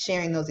in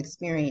sharing those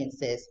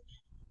experiences.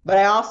 But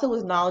I also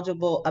was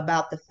knowledgeable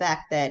about the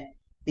fact that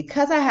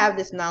because I have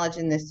this knowledge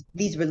and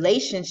these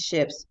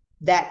relationships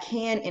that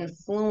can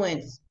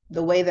influence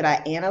the way that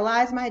I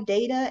analyze my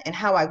data and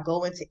how I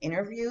go into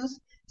interviews.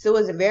 So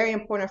it was very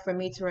important for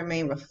me to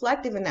remain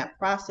reflective in that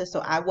process so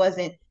I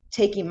wasn't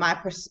taking my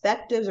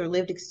perspectives or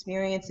lived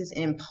experiences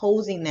and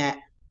imposing that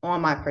on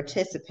my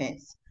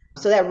participants.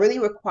 So that really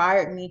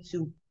required me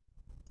to,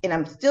 and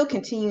I'm still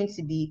continuing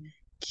to be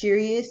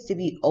curious, to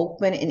be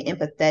open and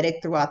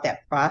empathetic throughout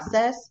that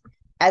process.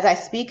 As I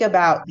speak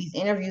about these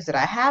interviews that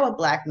I have with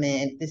Black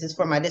men, this is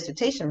for my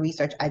dissertation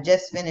research. I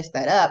just finished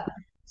that up.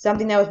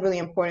 Something that was really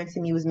important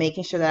to me was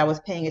making sure that I was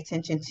paying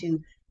attention to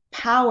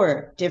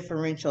power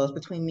differentials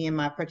between me and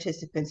my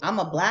participants. I'm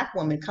a Black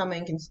woman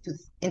coming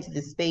into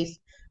this space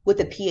with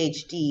a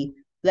PhD,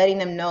 letting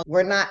them know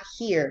we're not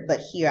here,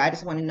 but here. I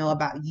just want to know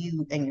about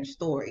you and your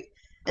story.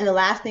 And the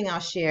last thing I'll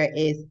share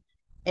is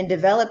in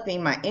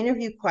developing my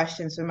interview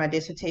questions for my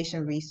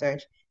dissertation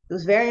research, it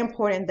was very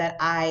important that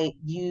I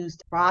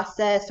used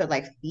process or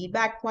like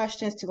feedback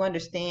questions to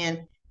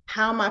understand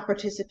how my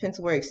participants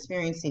were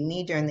experiencing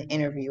me during the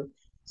interview.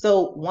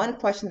 So one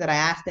question that I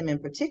asked them in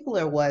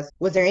particular was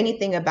there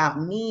anything about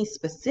me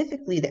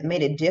specifically that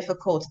made it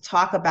difficult to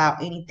talk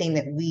about anything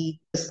that we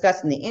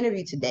discussed in the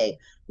interview today?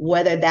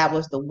 Whether that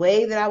was the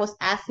way that I was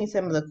asking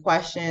some of the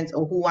questions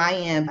or who I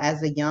am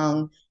as a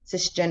young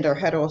cisgender,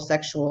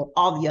 heterosexual,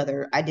 all the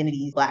other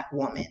identities Black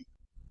woman.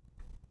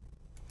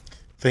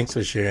 Thanks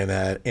for sharing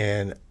that.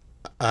 And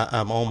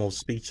I'm almost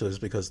speechless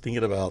because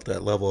thinking about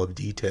that level of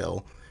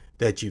detail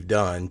that you've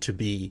done to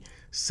be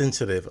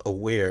sensitive,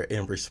 aware,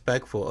 and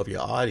respectful of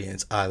your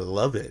audience, I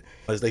love it.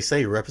 As they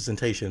say,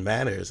 representation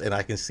matters, and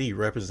I can see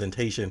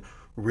representation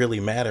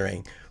really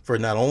mattering for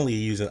not only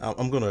using,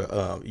 I'm going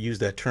to use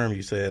that term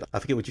you said, I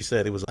forget what you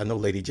said, it was, I know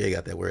Lady J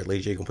got that word,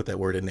 Lady J can put that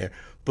word in there,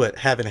 but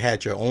having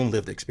had your own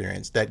lived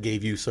experience, that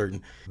gave you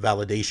certain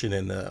validation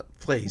in the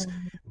place.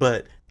 Mm-hmm.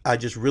 But I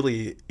just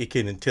really, it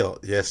can tell.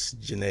 Yes,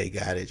 Janae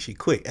got it. She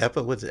quick.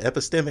 What's it?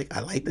 Epistemic.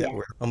 I like that Yeah.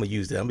 word. I'm gonna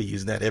use that. I'm gonna be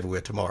using that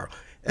everywhere tomorrow.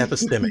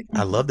 Epistemic.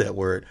 I love that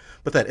word.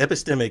 But that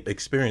epistemic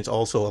experience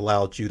also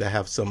allowed you to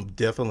have some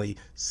definitely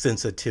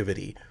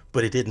sensitivity,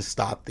 but it didn't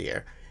stop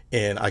there.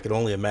 And I could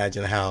only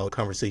imagine how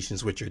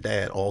conversations with your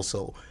dad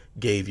also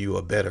gave you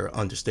a better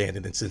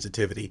understanding and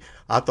sensitivity.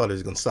 I thought it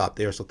was gonna stop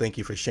there. So thank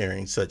you for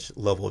sharing such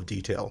level of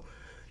detail.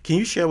 Can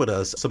you share with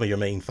us some of your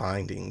main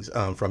findings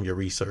from your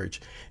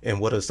research, and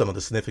what are some of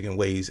the significant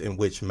ways in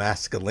which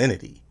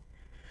masculinity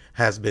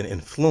has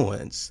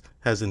influenced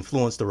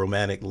the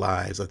romantic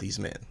lives of these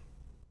men?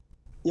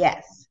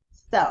 Yes.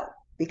 So,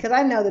 because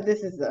I know that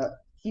this is a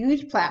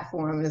huge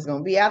platform and it's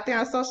going to be out there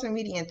on social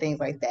media and things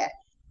like that,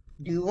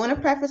 do want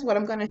to preface what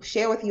I'm going to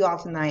share with you all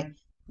tonight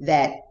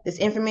that this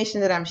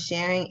information that I'm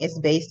sharing is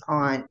based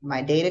on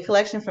my data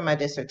collection for my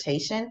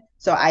dissertation.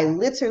 So I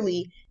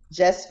literally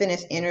just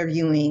finished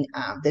interviewing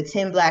the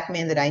 10 Black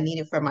men that I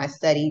needed for my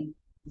study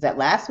that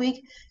last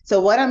week.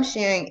 So what I'm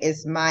sharing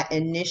is my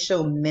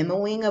initial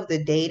memoing of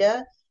the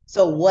data.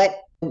 So what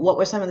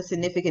were some of the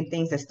significant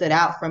things that stood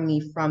out from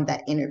me from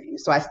that interview?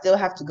 So I still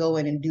have to go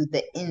in and do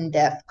the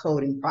in-depth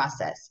coding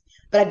process.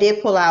 But I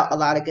did pull out a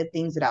lot of good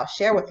things that I'll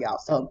share with y'all.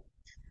 So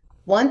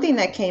one thing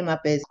that came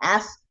up is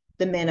ask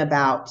the men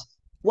about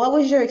what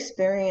was your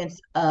experience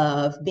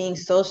of being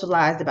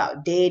socialized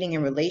about dating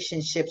and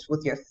relationships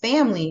with your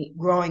family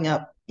growing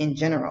up in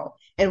general.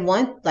 And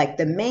one, like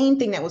the main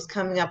thing that was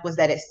coming up was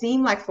that it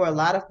seemed like for a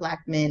lot of Black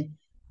men,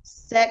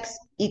 sex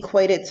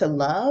equated to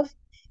love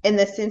in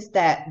the sense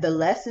that the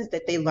lessons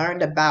that they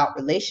learned about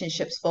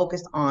relationships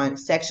focused on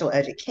sexual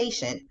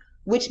education,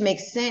 which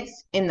makes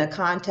sense in the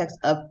context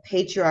of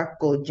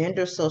patriarchal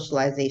gender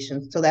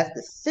socialization. So that's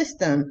the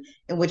system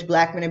in which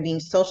Black men are being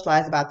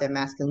socialized about their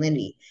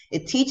masculinity.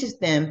 It teaches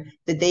them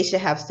that they should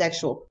have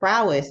sexual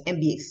prowess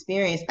and be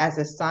experienced as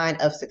a sign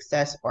of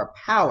success or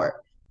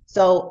power.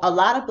 So a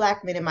lot of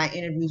Black men in my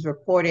interviews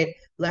reported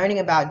learning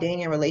about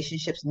dating and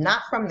relationships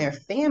not from their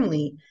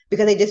family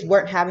because they just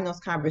weren't having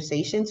those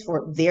conversations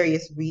for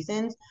various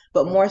reasons,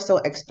 but more so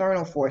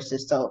external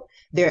forces. So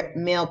their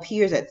male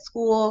peers at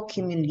school,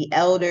 community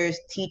elders,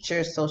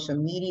 teachers, social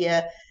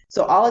media.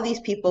 So all of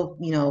these people,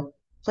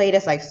 played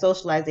as like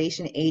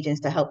socialization agents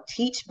to help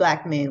teach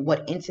Black men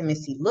what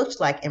intimacy looks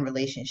like in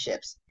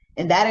relationships.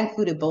 And that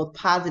included both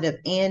positive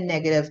and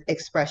negative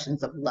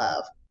expressions of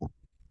love.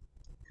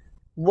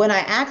 When I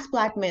asked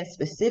Black men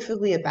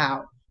specifically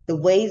about the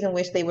ways in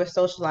which they were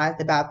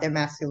socialized about their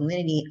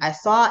masculinity, I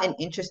saw an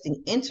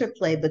interesting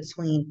interplay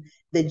between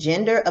the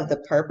gender of the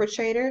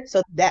perpetrator,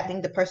 so that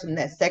being the person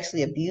that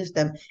sexually abused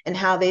them, and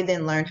how they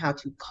then learned how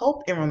to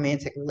cope in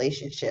romantic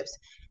relationships.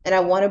 And I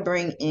want to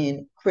bring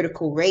in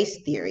critical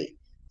race theory.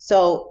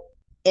 So,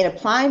 in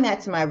applying that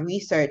to my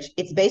research,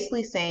 it's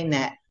basically saying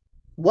that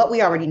what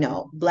we already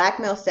know, Black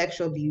male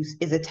sexual abuse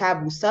is a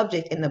taboo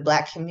subject in the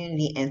Black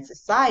community and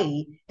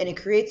society, and it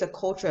creates a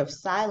culture of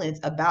silence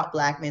about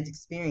Black men's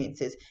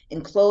experiences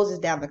and closes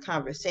down the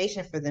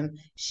conversation for them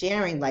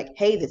sharing, like,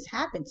 hey, this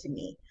happened to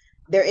me.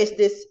 There is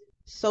this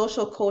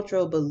social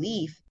cultural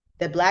belief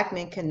that Black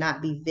men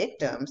cannot be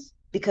victims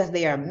because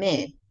they are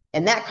men.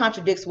 And that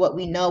contradicts what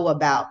we know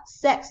about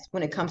sex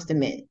when it comes to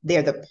men.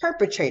 They're the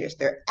perpetrators,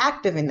 they're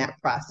active in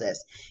that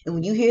process. And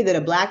when you hear that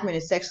a Black man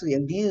is sexually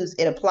abused,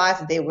 it implies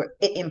that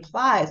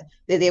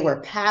they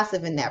were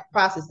passive in that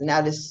process. And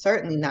that is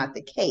certainly not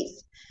the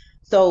case.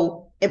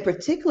 So, in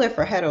particular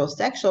for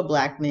heterosexual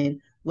Black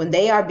men, when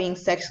they are being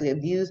sexually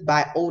abused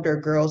by older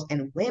girls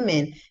and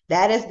women,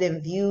 that is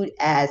then viewed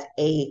as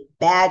a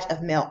badge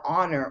of male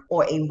honor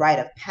or a rite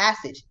of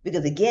passage,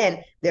 because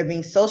again, they're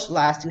being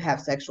socialized to have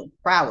sexual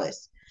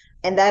prowess.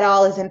 And that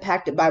all is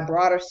impacted by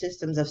broader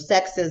systems of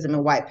sexism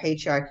and white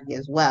patriarchy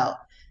as well.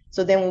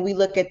 So then when we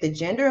look at the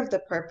gender of the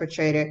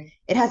perpetrator,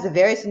 it has a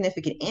very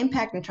significant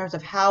impact in terms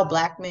of how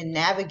Black men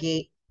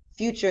navigate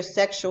future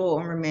sexual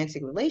and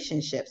romantic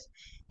relationships.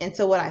 And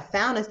so what I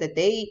found is that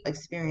they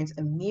experience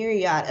a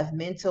myriad of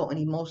mental and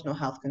emotional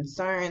health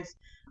concerns,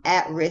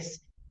 at-risk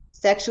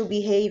sexual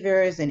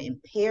behaviors and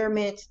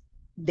impairment.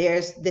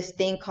 There's this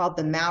thing called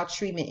the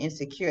maltreatment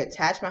insecure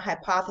attachment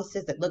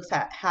hypothesis that looks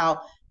at how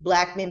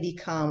Black men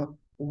become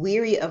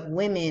weary of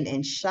women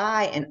and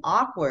shy and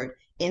awkward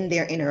in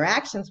their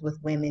interactions with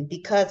women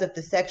because of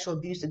the sexual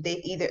abuse that they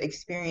either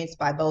experienced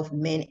by both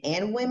men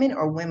and women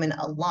or women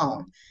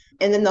alone.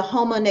 And then the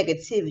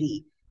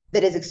homonegativity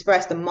that is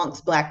expressed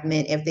amongst Black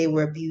men if they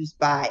were abused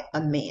by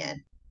a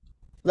man.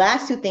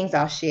 Last two things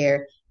I'll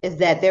share is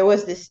that there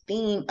was this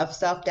theme of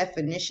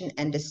self-definition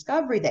and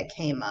discovery that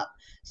came up.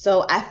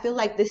 So I feel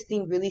like this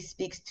theme really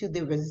speaks to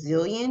the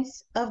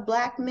resilience of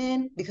Black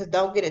men, because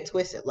don't get it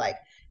twisted, like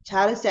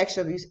childhood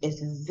sexual abuse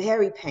is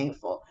very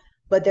painful,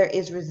 but there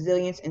is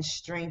resilience and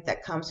strength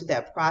that comes through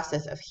that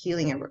process of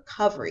healing and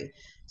recovery.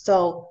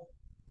 So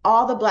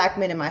all the Black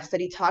men in my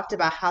study talked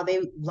about how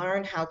they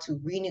learned how to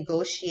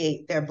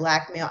renegotiate their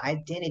Black male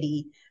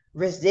identity,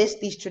 resist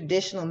these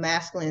traditional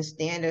masculine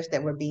standards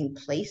that were being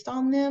placed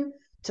on them.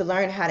 to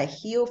learn how to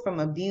heal from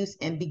abuse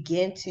and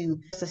begin to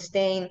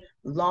sustain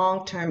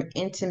long-term,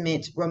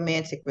 intimate,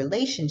 romantic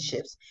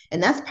relationships.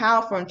 And that's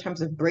powerful in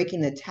terms of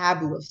breaking the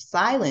taboo of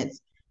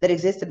silence that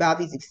exists about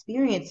these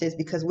experiences,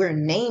 because we're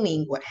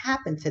naming what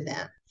happened to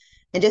them.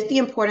 And just the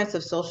importance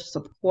of social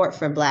support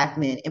for Black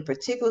men, in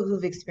particular,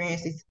 who've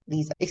experienced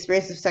these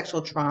experiences of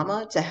sexual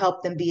trauma, to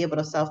help them be able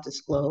to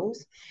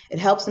self-disclose. It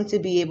helps them to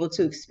be able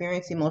to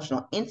experience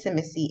emotional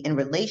intimacy in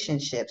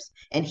relationships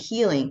and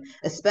healing,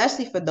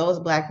 especially for those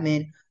Black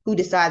men who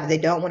decide that they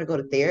don't want to go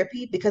to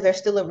therapy, because there's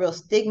still a real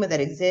stigma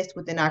that exists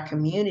within our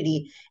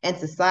community and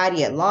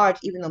society at large,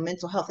 even though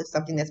mental health is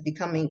something that's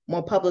becoming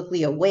more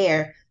publicly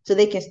aware, so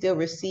they can still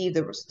receive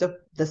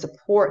the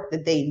support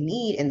that they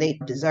need and they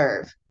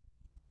deserve.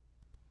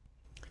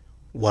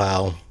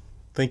 Wow.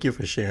 Thank you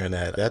for sharing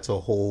that. That's a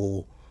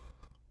whole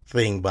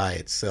thing by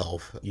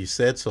itself. You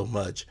said so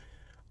much.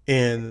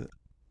 And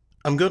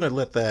I'm going to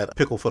let that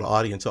pickle for the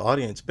audience. The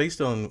audience,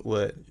 based on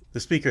what the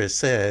speaker has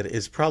said,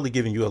 is probably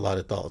giving you a lot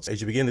of thoughts.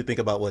 As you begin to think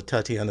about what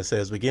Tatyana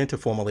says, begin to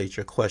formulate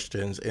your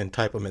questions and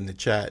type them in the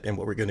chat. And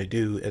what we're going to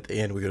do at the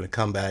end, we're going to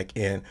come back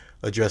and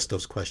address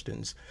those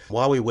questions.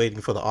 While we're waiting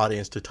for the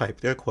audience to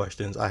type their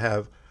questions, I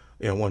have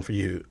one for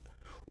you.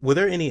 Were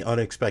there any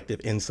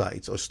unexpected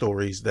insights or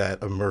stories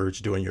that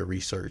emerged during your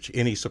research?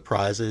 Any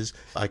surprises?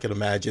 I can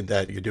imagine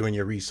that you're doing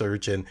your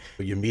research and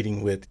you're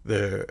meeting with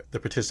the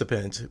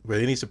participants. Were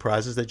there any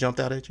surprises that jumped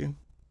out at you?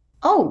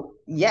 Oh,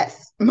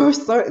 yes,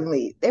 most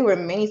certainly. There were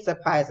many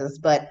surprises,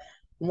 but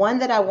one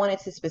that I wanted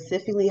to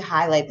specifically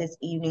highlight this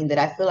evening that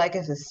I feel like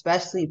is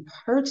especially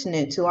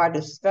pertinent to our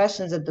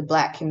discussions of the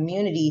Black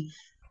community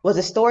was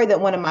a story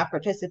that one of my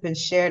participants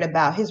shared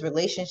about his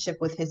relationship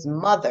with his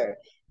mother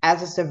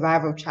as a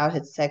survivor of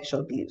childhood sexual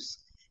abuse.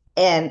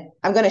 And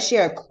I'm going to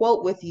share a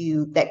quote with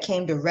you that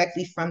came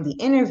directly from the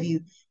interview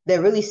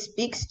that really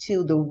speaks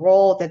to the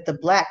role that the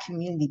Black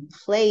community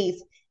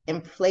plays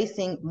in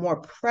placing more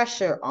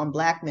pressure on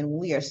Black men when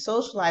we are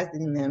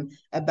socializing them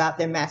about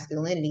their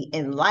masculinity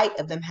in light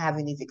of them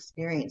having these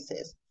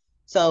experiences.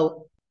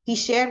 So he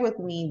shared with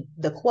me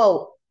the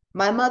quote,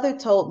 "My mother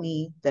told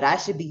me that I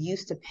should be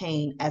used to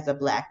pain as a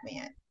Black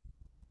man.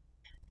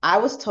 I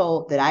was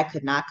told that I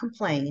could not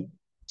complain,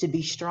 to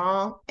be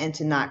strong, and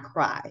to not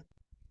cry.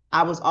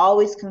 I was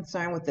always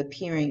concerned with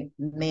appearing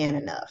man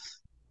enough."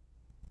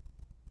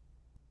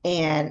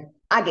 And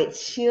I get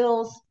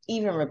chills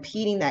even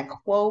repeating that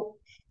quote.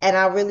 And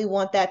I really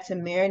want that to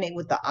marinate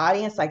with the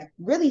audience. Like,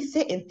 really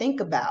sit and think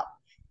about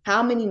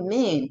how many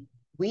men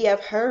we have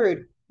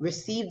heard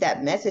receive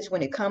that message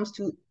when it comes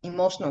to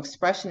emotional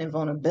expression and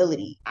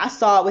vulnerability. I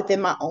saw it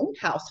within my own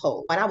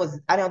household. And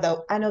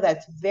I know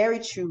that's very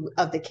true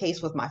of the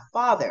case with my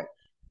father.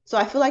 So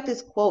I feel like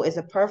this quote is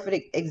a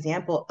perfect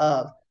example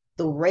of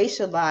the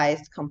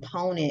racialized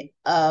component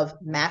of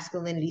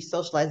masculinity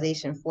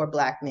socialization for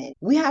Black men.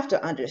 We have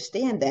to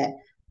understand that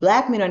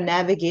Black men are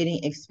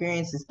navigating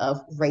experiences of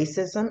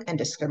racism and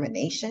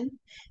discrimination.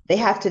 They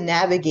have to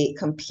navigate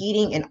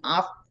competing and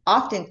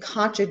often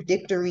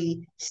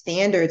contradictory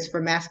standards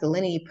for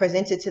masculinity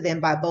presented to them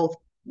by both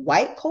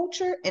white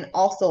culture and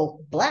also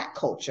Black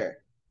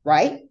culture,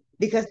 right?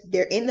 Because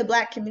they're in the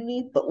Black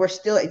community, but we're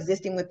still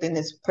existing within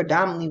this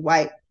predominantly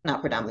white,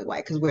 not predominantly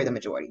white because we're the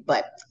majority,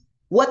 but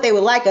what they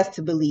would like us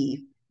to believe,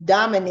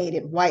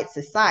 dominated white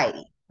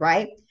society,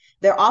 right?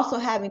 They're also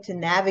having to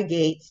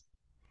navigate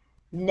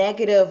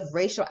negative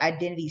racial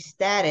identity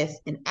status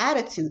and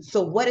attitude.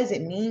 So what does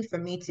it mean for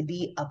me to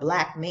be a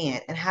Black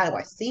man, and how do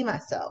I see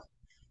myself?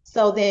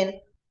 So then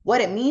what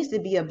it means to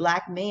be a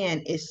Black man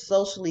is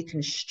socially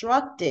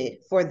constructed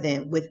for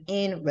them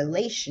within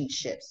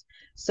relationships.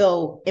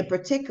 So in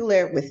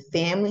particular with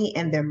family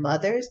and their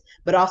mothers,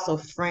 but also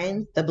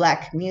friends, the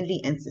Black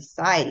community, and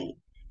society.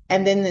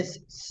 And then this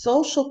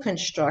social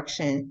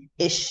construction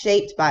is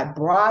shaped by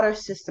broader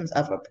systems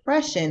of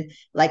oppression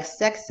like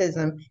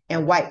sexism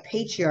and white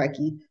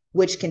patriarchy,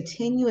 which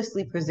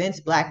continuously presents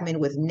Black men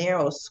with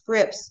narrow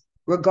scripts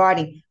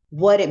regarding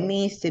what it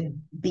means to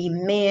be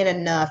man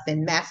enough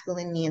and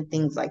masculinity and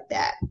things like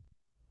that.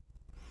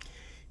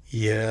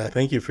 Yeah,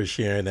 thank you for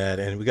sharing that.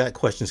 And we got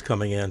questions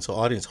coming in. So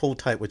audience, hold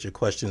tight with your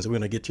questions. We're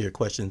going to get to your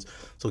questions.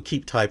 So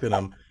keep typing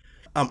them.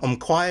 I'm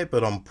quiet,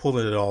 but I'm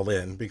pulling it all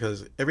in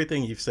because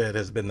everything you've said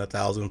has been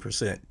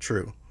 1,000%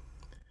 true.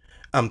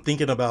 I'm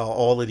thinking about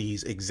all of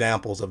these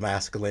examples of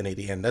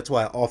masculinity, and that's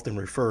why I often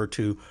refer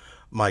to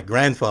my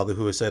grandfather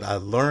who has said, I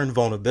learned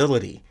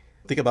vulnerability.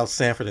 Think about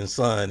Sanford and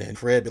Son, and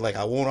Fred be like,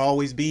 I won't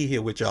always be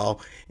here with y'all.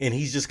 And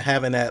he's just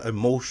having that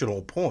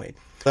emotional point.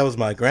 That was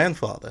my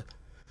grandfather.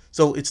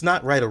 So it's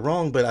not right or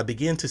wrong, but I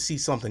began to see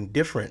something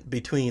different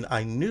between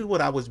I knew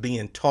what I was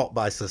being taught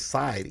by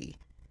society,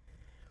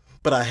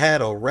 but I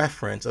had a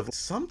reference of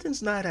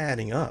something's not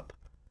adding up.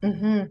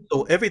 Mm-hmm.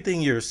 So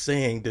everything you're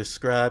saying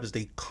describes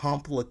the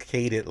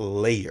complicated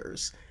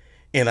layers.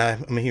 And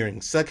I'm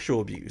hearing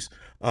sexual abuse.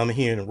 I'm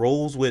hearing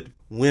roles with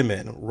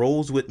women,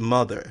 roles with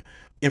mother,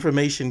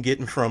 information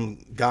getting from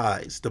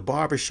guys, the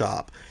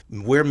barbershop,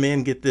 where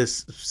men get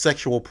this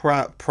sexual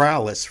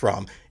prowess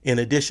from, in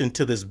addition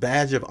to this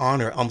badge of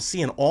honor. I'm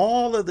seeing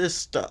all of this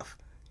stuff.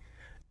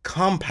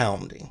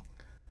 compounding,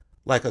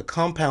 like a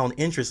compound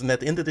interest. And at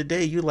the end of the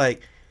day, you're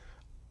like,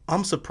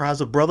 I'm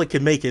surprised a brother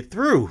can make it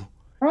through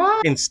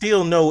Right. and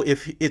still know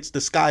if it's the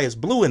sky is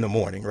blue in the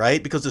morning,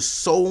 right? Because there's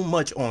so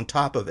much on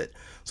top of it.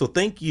 So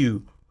thank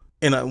you.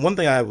 And one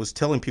thing I was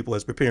telling people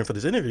as preparing for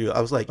this interview, I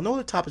was like, I know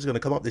the topic is going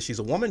to come up that she's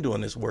a woman doing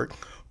this work,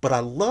 but I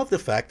love the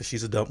fact that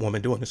she's a dumb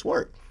woman doing this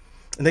work.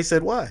 And they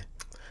said, why?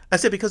 I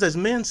said, because as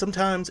men,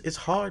 sometimes it's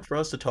hard for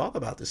us to talk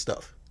about this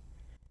stuff.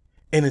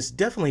 And it's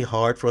definitely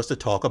hard for us to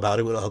talk about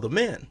it with other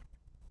men.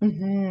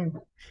 Mm-hmm.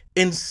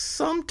 And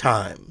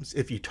sometimes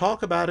if you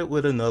talk about it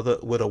with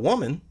a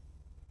woman,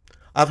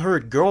 I've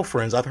heard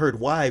girlfriends, I've heard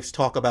wives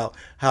talk about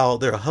how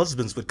their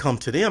husbands would come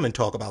to them and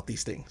talk about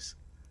these things,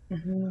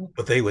 Mm-hmm.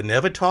 but they would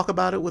never talk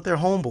about it with their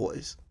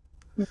homeboys.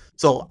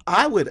 So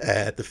I would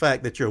add the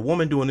fact that you're a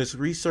woman doing this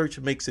research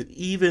makes it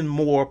even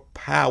more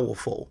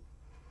powerful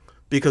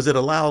because it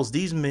allows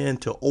these men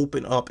to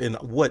open up in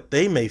what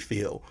they may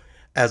feel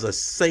as a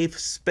safe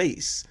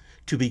space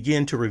to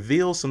begin to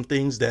reveal some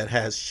things that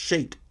has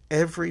shaped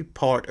every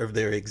part of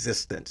their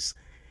existence.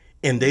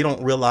 And they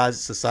don't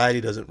realize, society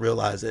doesn't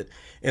realize it.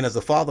 And as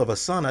a father of a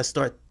son, I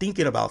start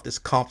thinking about this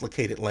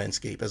complicated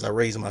landscape as I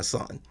raise my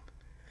son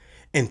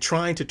and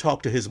trying to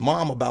talk to his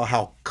mom about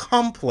how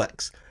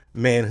complex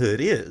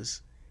manhood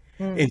is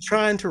and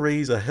trying to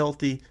raise a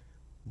healthy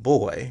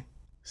boy,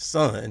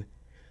 son,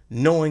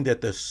 knowing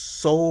that there's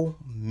so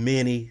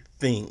many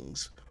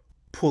things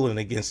pulling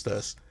against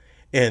us.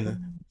 And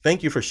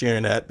thank you for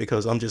sharing that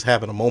because I'm just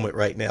having a moment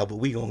right now, but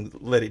we're going to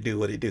let it do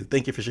what it do.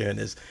 Thank you for sharing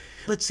this.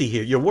 Let's see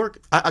here. Your work,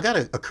 I got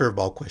a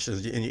curveball question,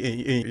 and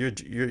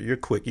you're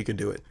quick. You can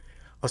do it.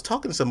 I was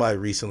talking to somebody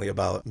recently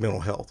about mental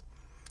health,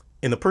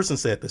 and the person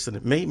said this, and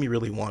it made me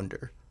really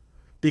wonder.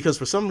 Because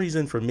for some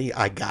reason, for me,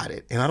 I got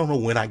it. And I don't know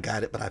when I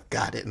got it, but I've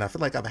got it. And I feel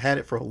like I've had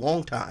it for a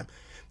long time.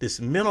 This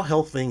mental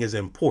health thing is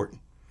important.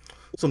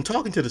 So I'm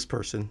talking to this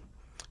person,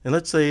 and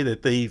let's say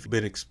that they've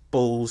been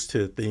exposed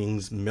to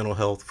things, mental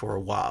health, for a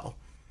while.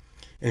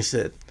 And he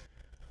said,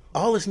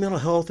 all this mental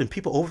health and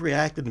people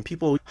overreacted and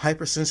people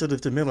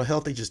hypersensitive to mental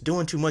health, they just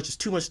doing too much. There's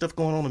too much stuff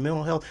going on in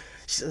mental health.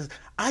 She says,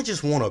 I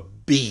just want to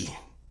be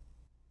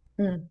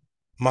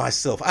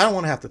myself. I don't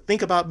want to have to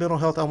think about mental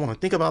health. I want to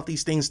think about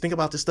these things, think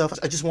about this stuff.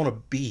 I just want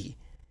to be.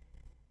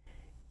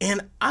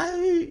 And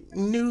I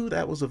knew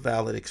that was a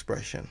valid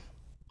expression.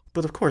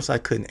 But of course, I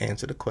couldn't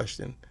answer the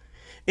question.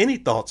 Any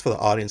thoughts for the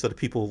audience or the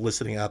people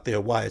listening out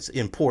there why it's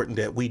important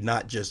that we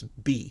not just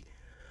be,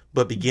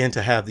 but begin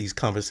to have these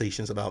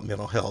conversations about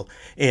mental health?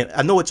 And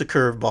I know it's a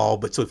curveball,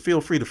 but so feel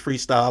free to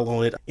freestyle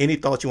on it. Any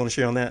thoughts you want to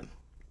share on that?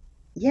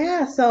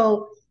 Yeah,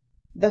 so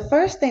the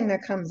first thing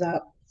that comes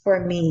up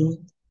for me,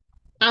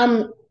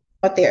 I'm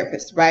a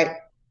therapist, right?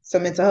 So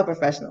mental health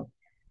professional.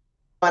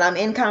 When I'm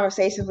in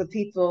conversations with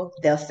people,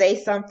 they'll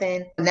say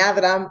something. Now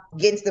that I'm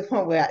getting to the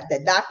point where the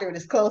doctor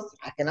is close,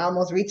 I can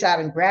almost reach out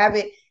and grab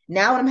it.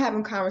 Now when I'm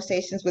having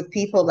conversations with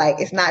people, like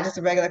it's not just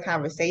a regular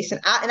conversation.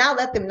 I'll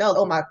let them know,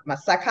 oh, my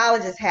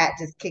psychologist hat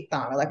just kicked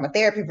on, or like my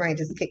therapy brain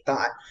just kicked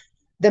on.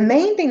 The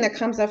main thing that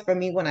comes up for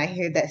me when I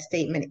hear that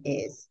statement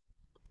is,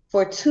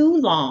 for too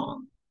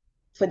long,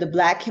 for the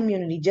Black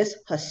community, just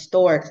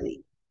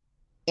historically,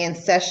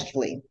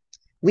 ancestrally,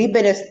 we've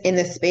been in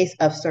this space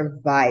of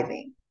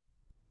surviving,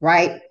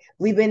 right?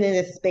 We've been in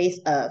this space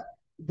of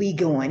we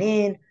going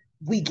in,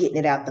 we getting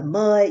it out the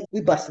mud,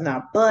 we busting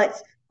our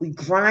butts, we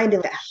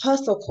grinding, that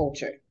hustle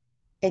culture.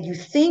 And you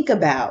think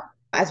about,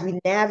 as we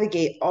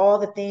navigate all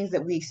the things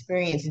that we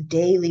experience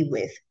daily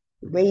with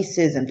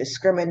racism,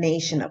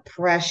 discrimination,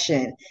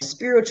 oppression,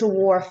 spiritual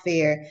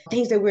warfare,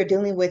 things that we're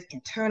dealing with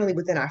internally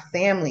within our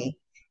family.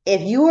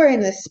 If you are in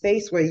this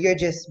space where you're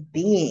just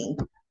being,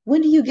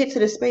 when do you get to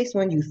the space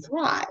when you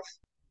thrive?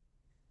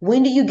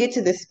 When do you get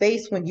to the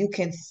space when you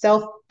can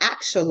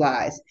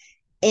self-actualize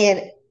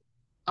and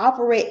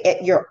operate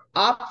at your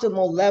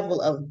optimal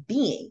level of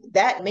being?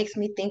 That makes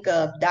me think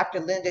of Dr.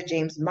 Linda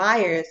James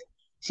Myers.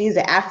 She's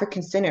an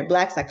African-centered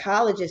Black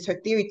psychologist.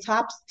 Her theory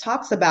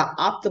talks about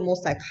optimal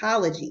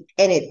psychology,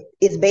 and it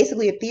is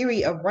basically a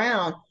theory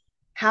around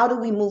how do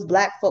we move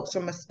Black folks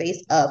from a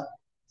space of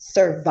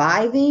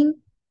surviving.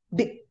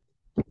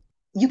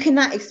 You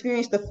cannot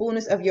experience the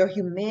fullness of your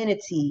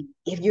humanity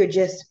if you're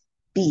just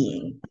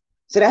being.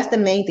 So that's the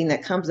main thing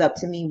that comes up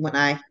to me when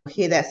I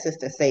hear that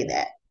sister say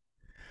that.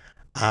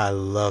 I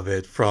love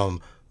it.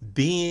 From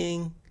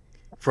being,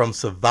 from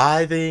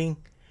surviving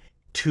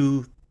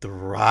to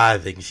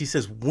thriving. She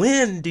says,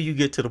 when do you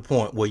get to the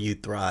point where you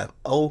thrive?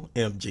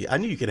 OMG. I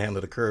knew you could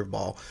handle the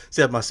curveball.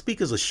 Said my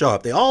speakers are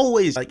sharp. They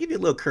always give you a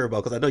little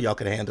curveball because I know y'all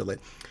can handle it.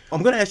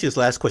 I'm going to ask you this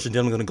last question,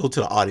 then I'm going to go to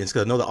the audience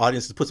because I know the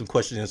audience has put some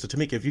questions in. So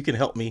Tamika, if you can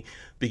help me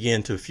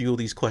begin to fuel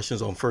these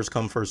questions on first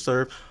come, first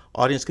serve.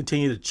 Audience,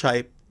 continue to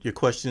type your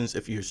questions.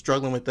 If you're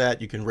struggling with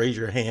that, you can raise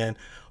your hand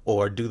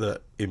or do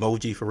the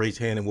emoji for raise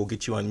hand and we'll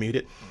get you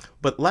unmuted.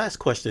 But last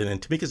question, and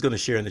Tamika's going to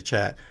share in the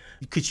chat.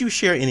 Could you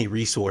share any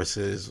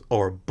resources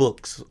or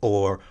books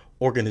or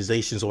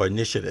organizations or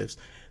initiatives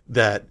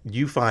that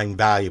you find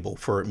valuable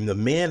for the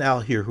men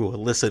out here who are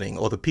listening,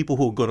 or the people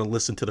who are going to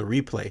listen to the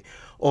replay,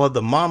 or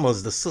the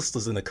mamas, the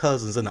sisters, and the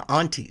cousins, and the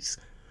aunties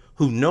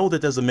who know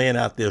that there's a man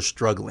out there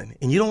struggling,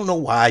 and you don't know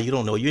why, you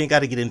don't know, you ain't got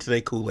to get into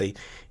that Kool-Aid.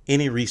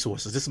 Any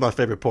resources? This is my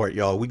favorite part,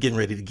 y'all. We're getting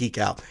ready to geek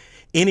out.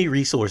 Any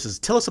resources?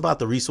 Tell us about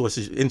the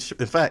resources. In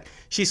fact,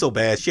 she's so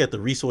bad, she had the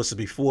resources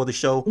before the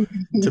show.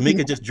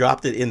 Tamika just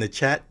dropped it in the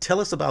chat. Tell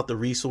us about the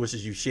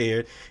resources you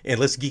shared, and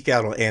let's geek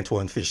out on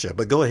Antoine Fisher.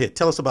 But go ahead,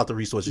 tell us about the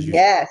resources you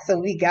shared. Yeah, so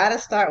we got to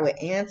start with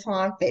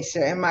Antoine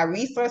Fisher. And my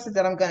resources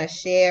that I'm going to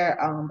share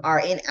are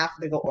in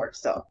alphabetical order.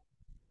 So,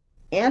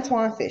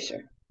 Antoine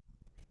Fisher,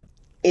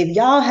 if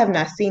y'all have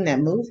not seen that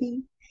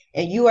movie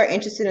and you are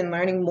interested in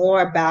learning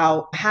more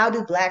about how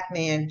do Black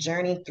men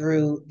journey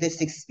through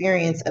this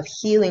experience of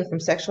healing from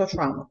sexual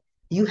trauma,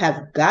 you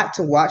have got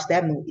to watch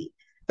that movie.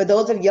 For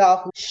those of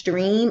y'all who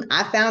stream,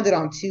 I found it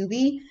on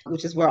Tubi,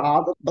 which is where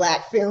all the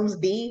Black films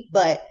be,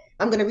 but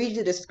I'm going to read you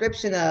the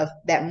description of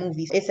that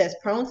movie. It says,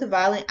 prone to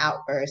violent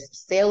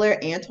outbursts, sailor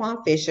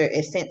Antoine Fisher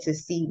is sent to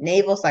see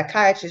naval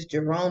psychiatrist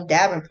Jerome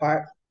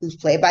Davenport, who's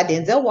played by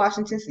Denzel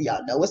Washington, so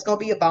y'all know it's going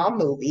to be a bomb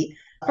movie,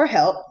 for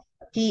help.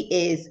 He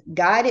is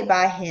guided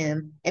by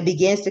him and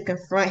begins to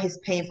confront his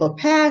painful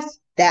past,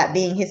 that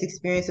being his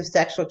experience of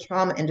sexual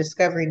trauma, and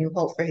discovering new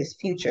hope for his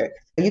future.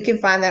 You can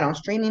find that on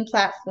streaming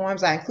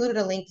platforms. I included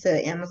a link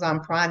to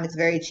Amazon Prime. It's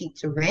very cheap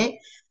to rent.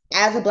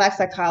 As a Black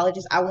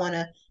psychologist, I want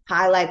to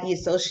highlight the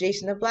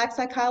Association of Black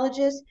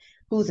Psychologists,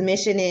 whose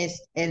mission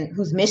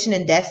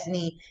and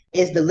destiny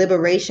is the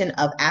liberation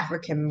of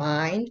African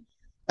mind,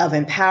 of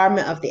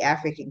empowerment of the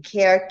African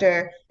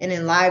character, and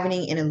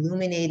enlivening and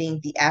illuminating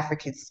the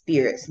African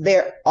spirits.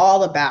 They're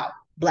all about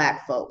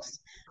Black folks.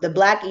 The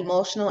Black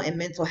Emotional and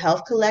Mental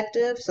Health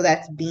Collective, so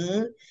that's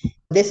BEAM.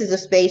 This is a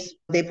space,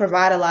 they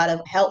provide a lot of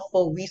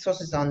helpful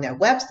resources on their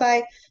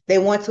website. They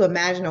want to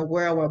imagine a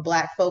world where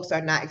Black folks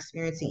are not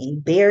experiencing any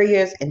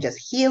barriers and just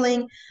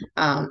healing.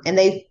 And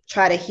they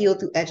try to heal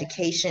through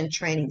education,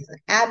 training, and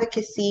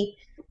advocacy.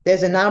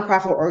 There's a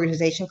nonprofit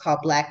organization called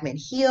Black Men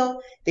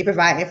Heal. They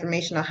provide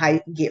information on how you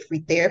can get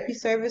free therapy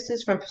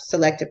services from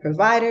selected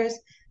providers.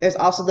 There's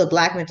also the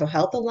Black Mental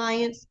Health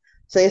Alliance.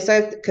 So they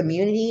serve the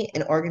community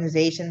and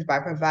organizations by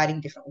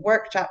providing different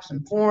workshops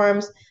and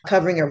forums,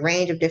 covering a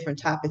range of different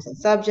topics and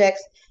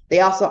subjects. They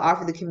also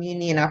offer the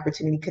community an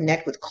opportunity to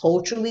connect with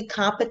culturally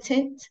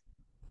competent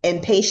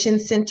and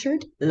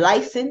patient-centered,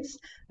 licensed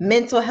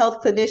mental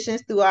health clinicians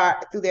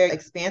through their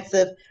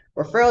expansive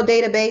referral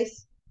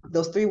database.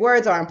 Those three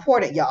words are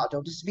important, y'all.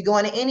 Don't just be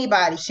going to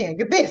anybody sharing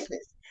your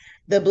business.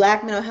 The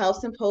Black Mental Health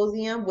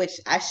Symposium, which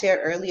I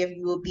shared earlier, if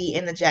you will be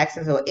in the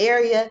Jacksonville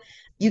area,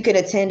 you can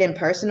attend in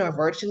person or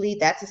virtually.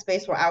 That's a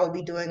space where I will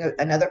be doing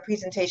another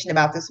presentation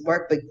about this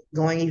work, but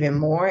going even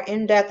more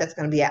in depth. That's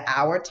going to be an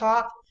hour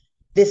talk.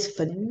 This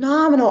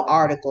phenomenal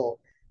article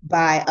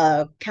by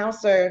a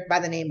counselor by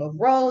the name of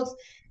Rhodes.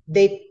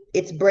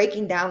 It's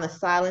breaking down the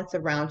silence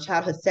around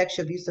childhood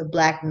sexual abuse of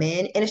Black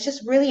men. And it's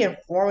just really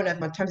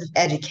informative in terms of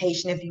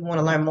education if you want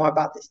to learn more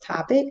about this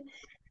topic.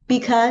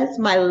 Because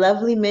my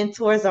lovely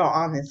mentors are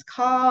on this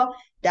call,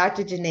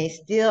 Dr. Janae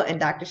Steele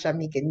and Dr.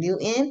 Shamika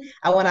Newton.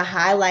 I want to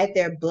highlight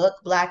their book,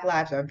 Black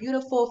Lives Are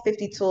Beautiful,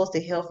 50 Tools to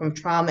Heal from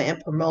Trauma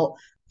and Promote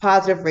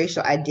Positive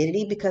Racial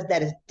Identity, because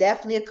that is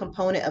definitely a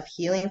component of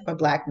healing for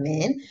Black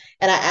men.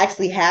 And I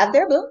actually have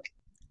their book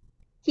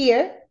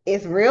here.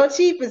 It's real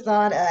cheap. It's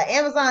on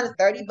Amazon. It's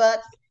 $30.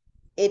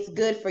 It's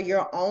good for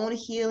your own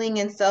healing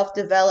and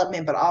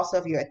self-development, but also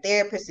if you're a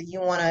therapist and you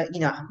want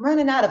to, I'm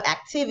running out of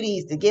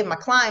activities to give my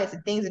clients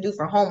and things to do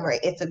for homework,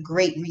 it's a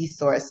great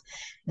resource.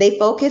 They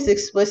focus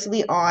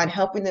explicitly on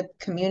helping the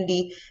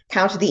community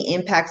counter the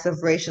impacts of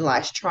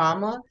racialized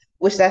trauma,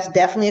 which that's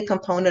definitely a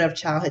component of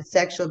childhood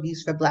sexual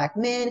abuse for Black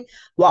men,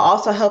 while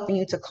also helping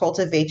you to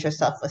cultivate your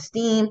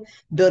self-esteem,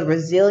 build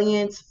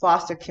resilience,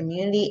 foster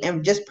community,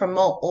 and just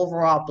promote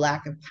overall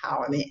Black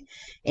empowerment.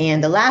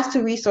 And the last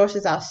two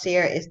resources I'll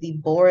share is the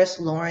Boris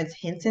Lawrence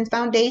Henson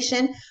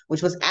Foundation,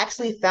 which was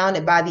actually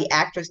founded by the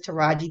actress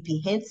Taraji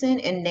P.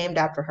 Henson and named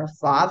after her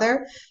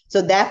father.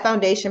 So that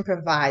foundation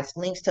provides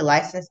links to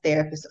licensed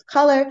therapists of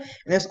color, and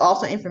there's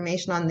also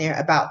information on there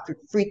about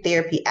free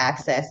therapy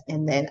access.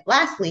 And then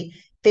lastly,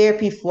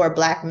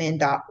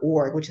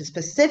 therapyforblackmen.org, which is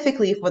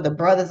specifically for the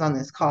brothers on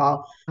this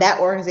call. That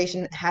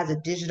organization has a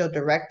digital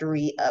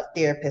directory of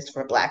therapists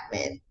for Black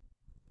men.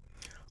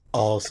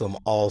 Awesome,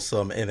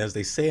 awesome. And as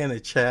they say in the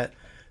chat,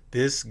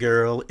 this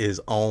girl is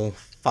on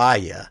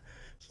fire.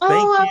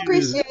 I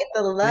appreciate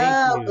the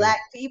love, Black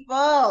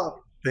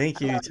people.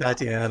 Thank you,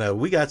 Tatyana.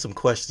 We got some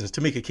questions.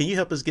 Tamika, can you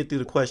help us get through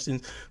the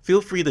questions?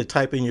 Feel free to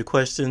type in your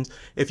questions.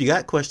 If you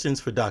got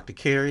questions for Dr.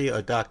 Carrie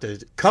or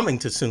coming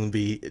to soon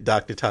be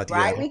Dr. Tatyana.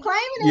 Right, we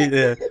claiming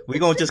it. Yeah, we're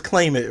going to just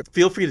claim it.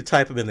 Feel free to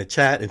type them in the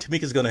chat, and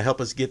Tamika's going to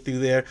help us get through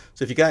there.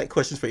 So if you got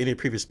questions for any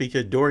previous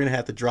speaker, Dorian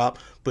had to drop.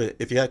 But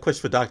if you got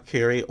questions for Dr.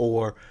 Carrie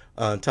or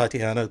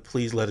Tatyana,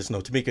 please let us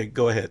know. Tamika,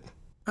 go ahead.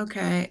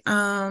 Okay.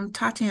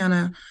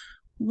 Tatyana,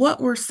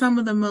 what were some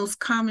of the most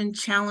common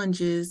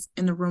challenges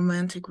in the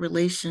romantic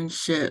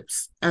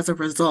relationships as a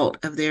result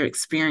of their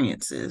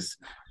experiences?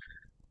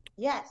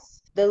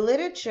 Yes. The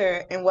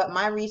literature and what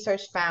my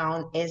research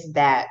found is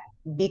that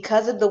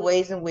because of the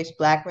ways in which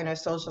Black men are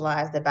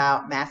socialized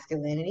about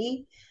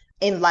masculinity,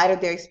 in light of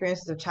their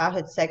experiences of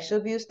childhood sexual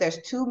abuse, there's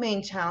two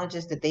main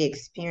challenges that they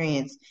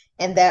experience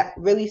and that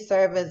really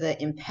serve as an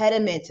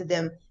impediment to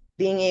them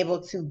being able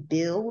to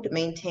build,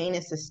 maintain,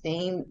 and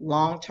sustain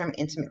long-term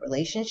intimate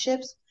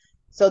relationships.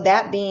 So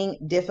that being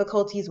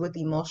difficulties with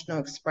emotional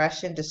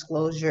expression,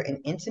 disclosure, and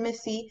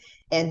intimacy,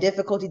 and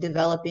difficulty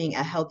developing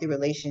a healthy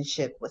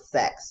relationship with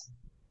sex.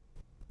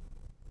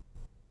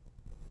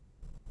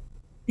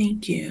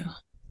 Thank you.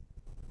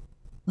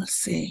 Let's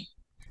see.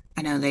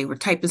 I know they were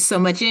typing so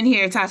much in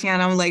here, Tatyana.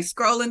 I'm like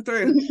scrolling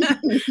through.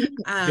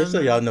 Just so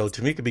y'all know,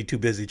 Tamika be too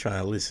busy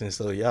trying to listen,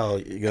 so you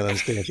gotta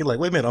understand. She's like,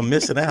 wait a minute, I'm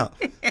missing out.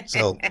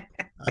 So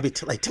I be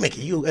like, Tamika,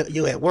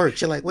 you at work.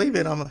 She's like, wait a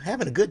minute, I'm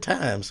having a good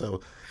time. So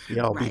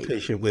y'all be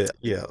patient with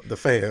the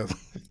fam.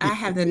 I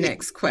have the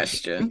next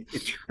question.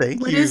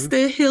 Thank What you. is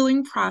the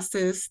healing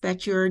process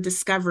that you're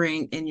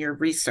discovering in your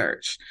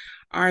research?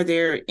 Are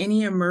there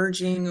any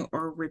emerging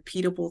or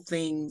repeatable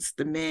things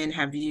the men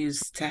have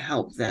used to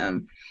help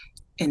them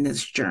in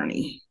this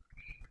journey?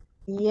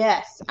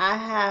 Yes, I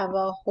have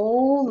a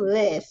whole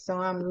list. So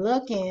I'm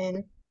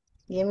looking.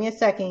 Give me a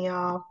second,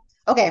 y'all.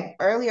 Okay,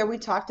 earlier we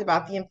talked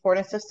about the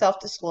importance of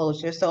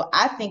self-disclosure. So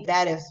I think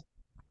that is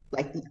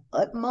like the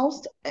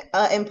utmost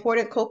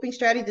important coping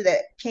strategy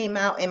that came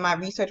out in my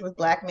research with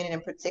Black men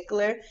in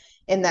particular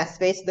in that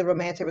space of the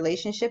romantic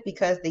relationship,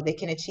 because they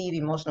can achieve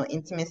emotional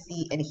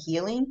intimacy and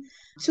healing.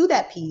 To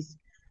that piece,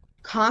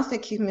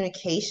 constant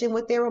communication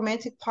with their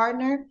romantic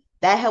partner,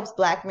 that helps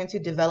Black men to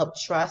develop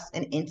trust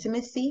and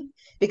intimacy,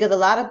 because a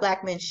lot of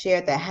Black men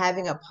shared that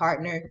having a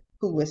partner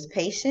who was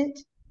patient,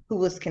 who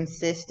was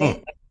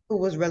consistent, who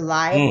was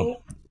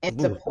reliable, and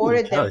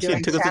supported them She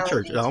during took us to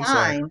church. challenging Oh, I'm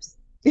sorry. times.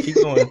 Keep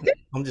going.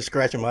 I'm just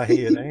scratching my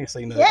head. I ain't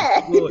saying nothing.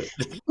 Yeah. Keep going.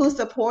 Who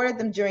supported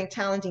them during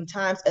challenging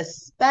times,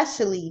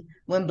 especially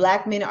when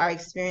Black men are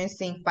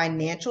experiencing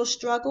financial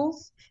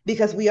struggles,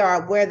 because we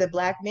are aware that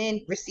Black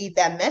men receive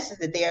that message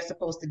that they are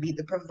supposed to be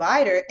the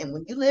provider. And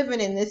when you're living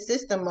in this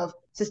system of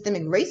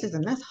systemic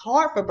racism, that's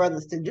hard for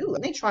brothers to do.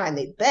 And they trying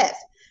their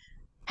best.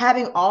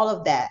 Having all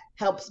of that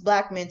helps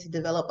Black men to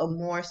develop a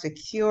more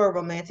secure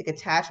romantic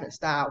attachment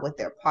style with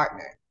their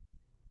partner.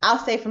 I'll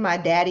say for my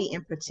daddy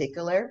in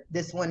particular,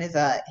 this one is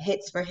a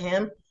hits for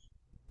him.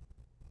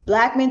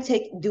 Black men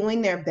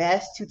doing their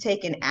best to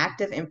take an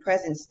active and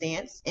present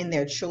stance in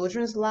their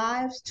children's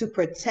lives to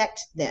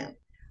protect them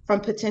from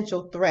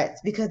potential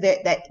threats, because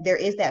there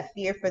is that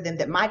fear for them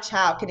that my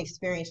child can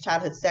experience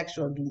childhood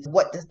sexual abuse.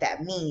 What does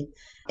that mean?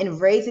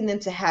 And raising them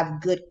to have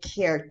good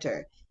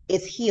character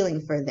is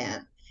healing for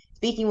them.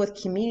 Speaking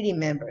with community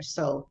members,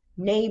 so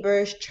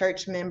neighbors,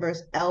 church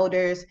members,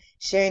 elders,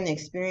 sharing the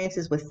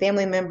experiences with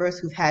family members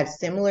who've had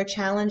similar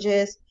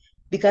challenges.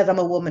 Because I'm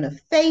a woman of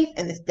faith,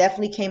 and this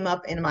definitely came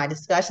up in my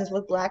discussions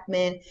with Black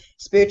men,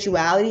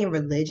 spirituality and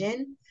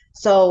religion.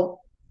 So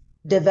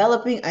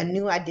developing a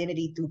new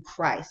identity through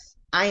Christ.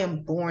 I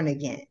am born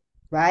again,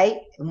 right?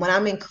 And when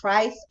I'm in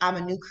Christ, I'm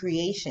a new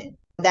creation.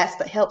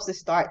 That helps to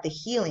start the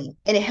healing,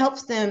 and it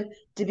helps them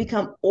to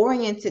become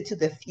oriented to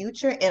the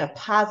future in a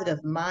positive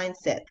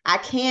mindset. I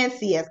can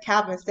see, as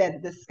Calvin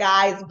said, the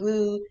sky is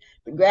blue,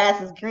 the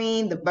grass is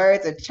green, the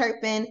birds are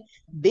chirping.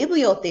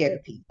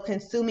 Bibliotherapy,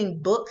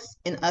 consuming books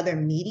and other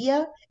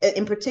media,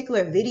 in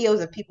particular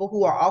videos of people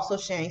who are also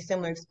sharing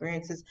similar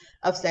experiences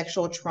of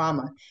sexual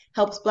trauma,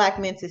 helps Black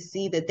men to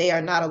see that they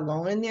are not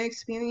alone in their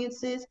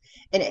experiences.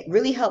 And it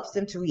really helps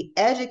them to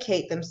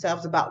re-educate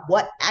themselves about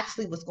what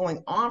actually was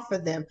going on for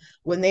them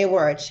when they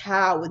were a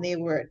child, when they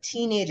were a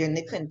teenager, and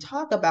they couldn't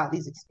talk about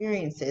these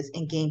experiences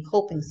and gain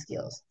coping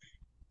skills.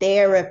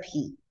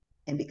 Therapy.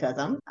 And because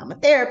I'm a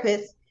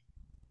therapist,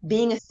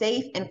 being a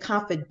safe and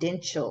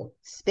confidential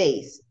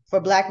space for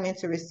Black men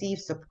to receive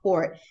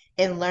support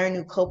and learn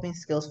new coping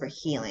skills for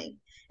healing.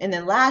 And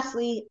then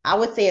lastly, I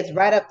would say it's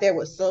right up there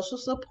with social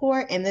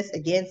support. And this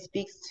again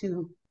speaks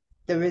to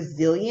the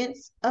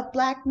resilience of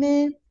Black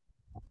men.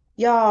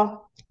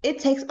 Y'all, it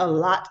takes a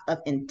lot of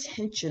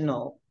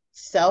intentional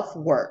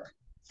self-work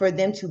for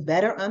them to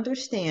better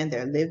understand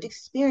their lived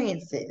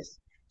experiences,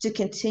 to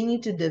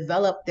continue to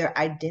develop their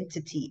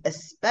identity,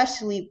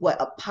 especially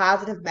what a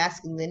positive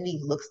masculinity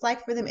looks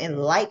like for them in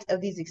light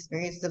of these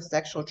experiences of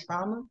sexual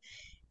trauma,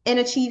 and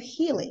achieve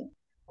healing,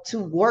 to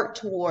work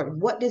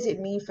toward what does it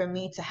mean for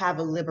me to have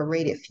a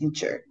liberated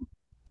future.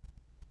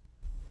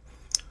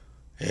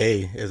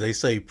 Hey, as they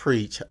say,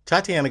 preach.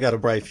 Tatyana got a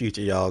bright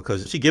future, y'all,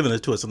 because she giving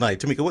it to us tonight.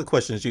 Tamika, what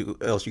questions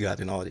else you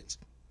got in the audience?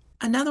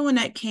 Another one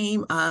that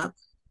came up,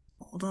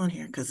 hold on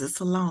here, because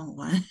it's a long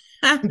one.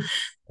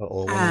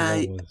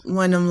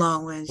 One of them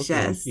long ones, What's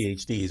yes.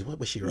 PhDs? What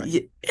was she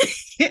writing?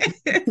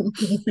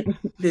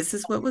 This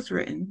is what was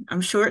written.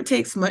 I'm sure it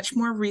takes much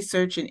more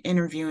research and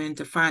interviewing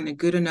to find a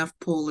good enough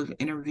pool of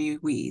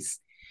interviewees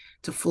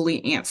to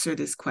fully answer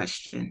this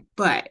question.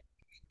 But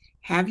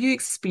have you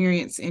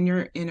experienced in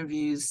your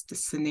interviews the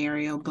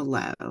scenario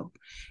below?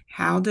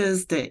 How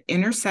does the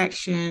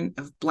intersection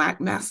of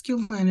Black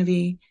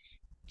masculinity,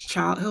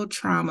 childhood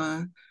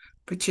trauma,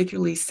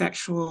 particularly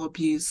sexual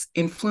abuse,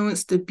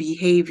 influence the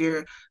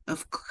behavior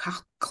of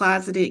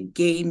closeted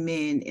gay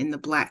men in the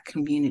Black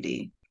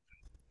community,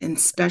 and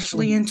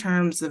especially in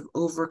terms of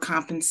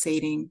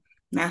overcompensating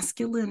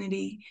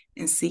masculinity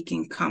and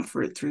seeking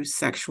comfort through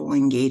sexual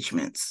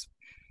engagements?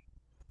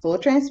 Full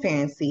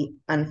transparency,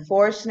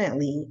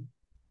 unfortunately,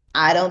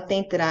 I don't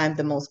think that I'm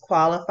the most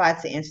qualified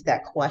to answer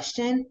that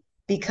question,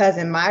 because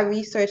in my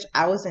research,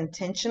 I was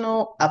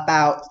intentional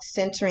about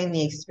centering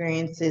the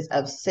experiences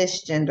of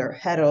cisgender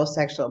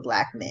heterosexual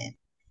Black men.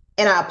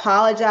 And I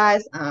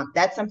apologize.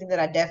 That's something that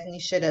I definitely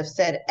should have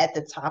said at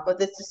the top of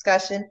this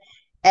discussion.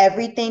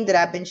 Everything that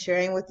I've been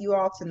sharing with you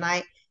all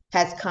tonight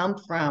has come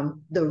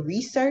from the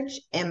research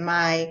and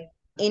my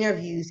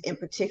interviews, in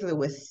particular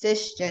with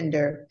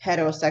cisgender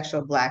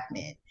heterosexual Black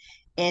men.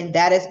 And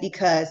that is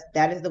because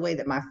that is the way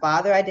that my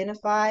father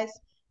identifies.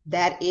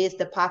 That is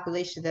the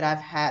population that I've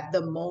had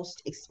the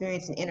most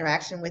experience and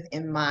interaction with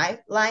in my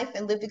life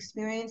and lived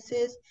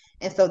experiences.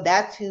 And so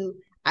that's who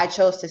I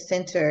chose to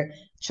center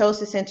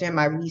in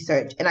my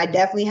research. And I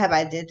definitely have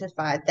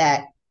identified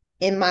that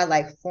in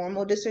my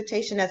formal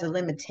dissertation as a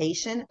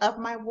limitation of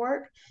my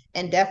work,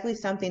 and definitely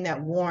something that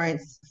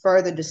warrants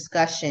further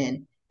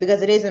discussion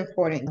because it is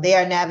important. They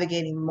are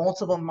navigating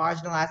multiple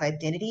marginalized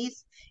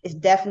identities.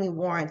 It definitely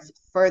warrants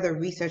further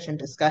research and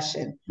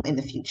discussion in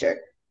the future.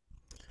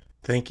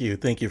 Thank you.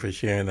 Thank you for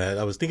sharing that.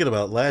 I was thinking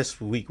about last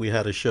week we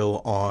had a show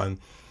on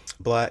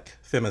Black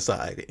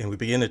femicide, and we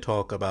began to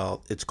talk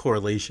about its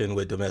correlation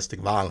with domestic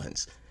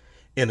violence.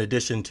 In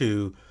addition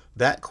to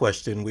that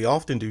question, we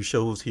often do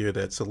shows here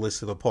that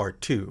solicit a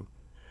part 2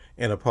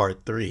 and a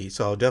part 3.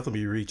 So I'll definitely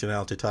be reaching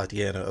out to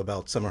Tatyana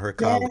about some of her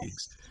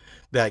colleagues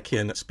that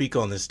can speak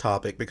on this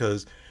topic,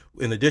 because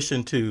in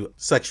addition to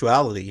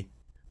sexuality,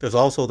 there's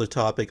also the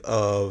topic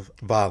of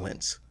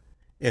violence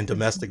and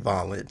domestic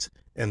violence.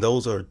 And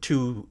those are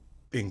two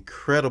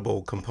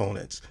incredible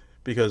components,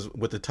 because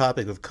with the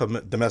topic of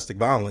domestic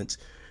violence,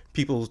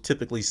 people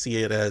typically see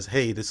it as,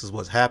 hey, this is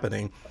what's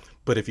happening.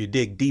 But if you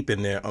dig deep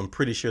in there, I'm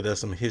pretty sure there's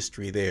some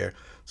history there.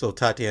 So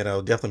Tatyana,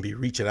 I'll definitely be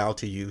reaching out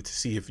to you to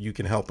see if you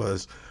can help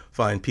us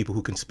find people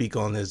who can speak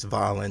on this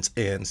violence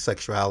and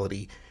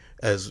sexuality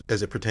as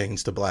it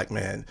pertains to Black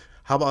men.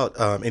 How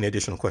about any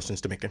additional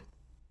questions, Tamika?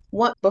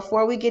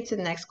 Before we get to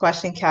the next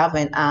question,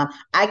 Calvin,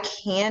 I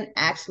can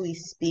actually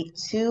speak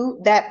to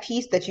that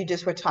piece that you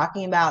just were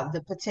talking about,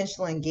 the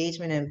potential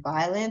engagement in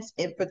violence,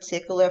 in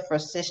particular for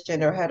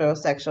cisgender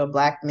heterosexual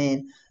Black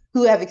men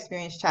who have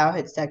experienced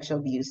childhood sexual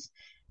abuse.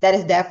 That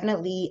is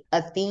definitely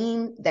a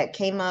theme that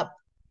came up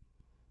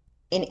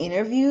in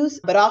interviews,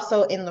 but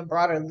also in the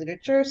broader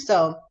literature.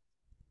 So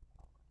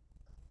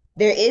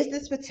there is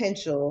this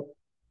potential.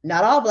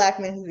 Not all Black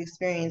men who've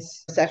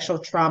experienced sexual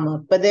trauma,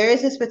 but there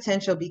is this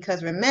potential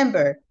because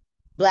remember,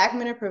 Black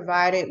men are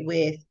provided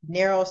with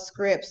narrow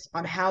scripts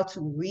on how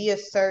to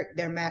reassert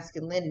their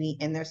masculinity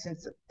and their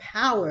sense of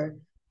power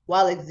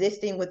while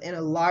existing within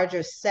a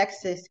larger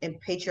sexist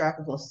and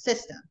patriarchal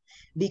system.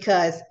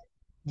 Because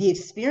the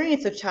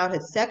experience of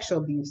childhood sexual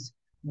abuse,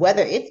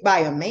 whether it's by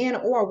a man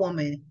or a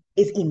woman,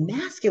 is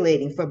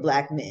emasculating for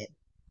Black men,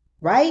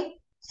 right?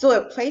 So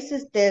it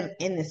places them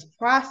in this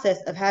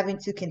process of having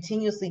to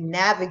continuously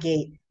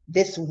navigate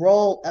this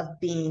role of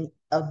being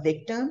a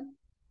victim,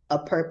 a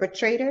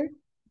perpetrator,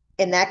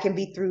 and that can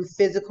be through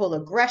physical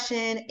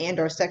aggression and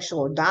or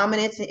sexual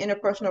dominance in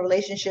interpersonal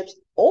relationships,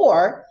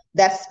 or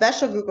that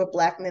special group of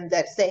Black men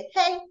that say,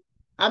 hey,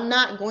 I'm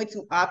not going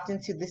to opt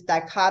into this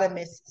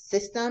dichotomous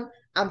system.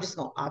 I'm just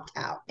going to opt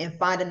out and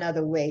find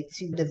another way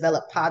to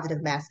develop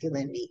positive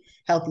masculinity,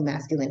 healthy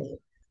masculinity.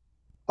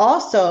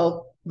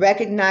 Also,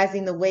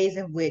 recognizing the ways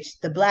in which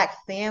the Black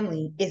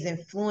family is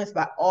influenced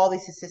by all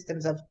these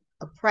systems of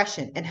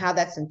oppression and how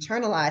that's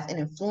internalized and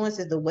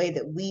influences the way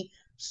that we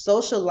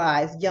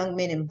socialize young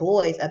men and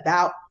boys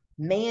about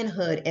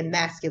manhood and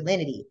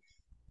masculinity.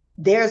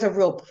 There's a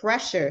real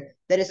pressure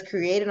that is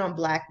created on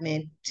Black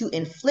men to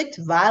inflict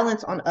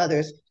violence on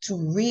others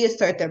to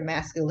reassert their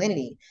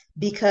masculinity,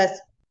 because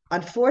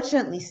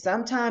unfortunately,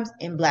 sometimes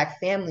in Black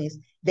families,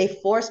 they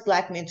force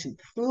Black men to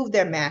prove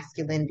their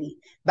masculinity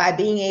by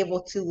being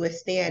able to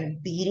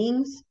withstand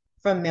beatings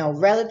from male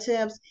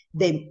relatives.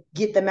 They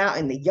get them out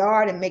in the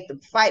yard and make them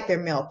fight their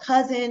male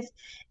cousins,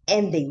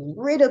 and they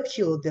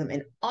ridicule them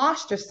and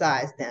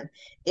ostracize them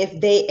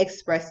if they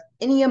express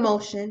any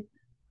emotion,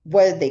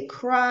 whether they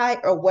cry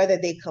or whether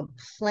they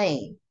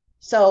complain.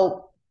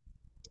 So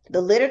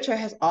the literature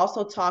has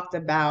also talked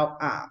about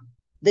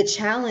the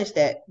challenge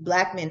that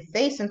Black men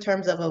face in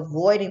terms of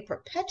avoiding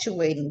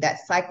perpetuating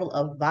that cycle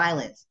of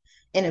violence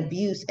and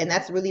abuse. And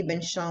that's really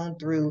been shown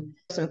through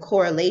some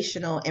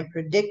correlational and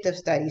predictive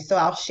studies. So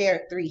I'll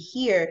share 3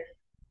 here.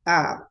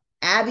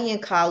 Abby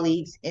and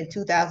colleagues in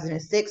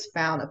 2006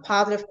 found a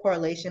positive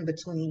correlation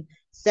between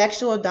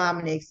sexual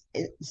dominance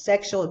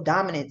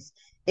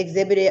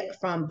exhibited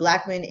from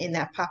Black men in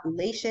that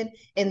population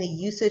and the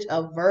usage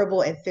of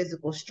verbal and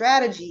physical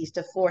strategies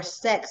to force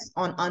sex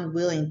on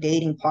unwilling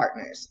dating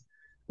partners.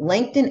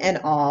 Langton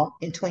et al.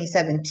 In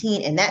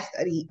 2017, and that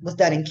study was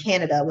done in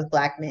Canada with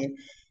Black men,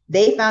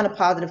 They found a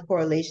positive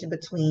correlation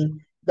between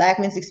Black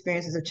men's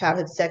experiences of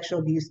childhood sexual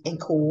abuse and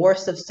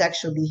coercive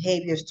sexual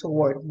behaviors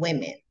toward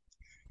women.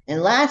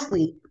 And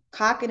lastly,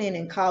 Kokkonen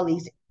and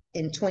colleagues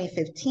in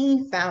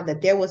 2015 found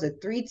that there was a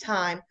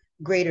 3-time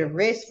greater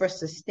risk for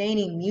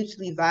sustaining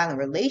mutually violent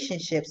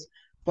relationships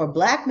for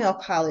Black male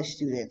college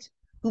students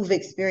who've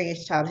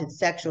experienced childhood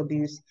sexual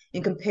abuse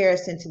in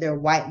comparison to their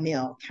white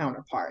male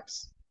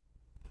counterparts.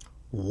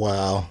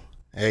 Wow.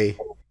 Hey,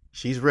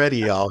 she's ready,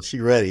 y'all. She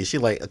ready. She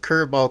like a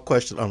curveball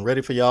question. I'm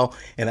ready for y'all.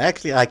 And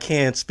actually, I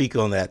can speak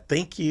on that.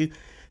 Thank you,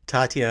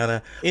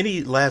 Tatyana.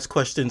 Any last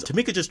questions?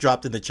 Tamika just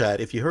dropped in the chat.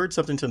 If you heard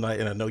something tonight,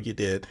 and I know you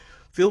did,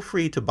 feel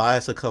free to buy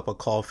us a cup of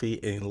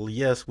coffee. And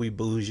yes, we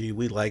bougie.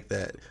 We like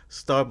that.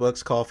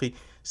 Starbucks coffee.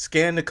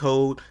 Scan the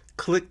code.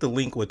 Click the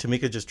link what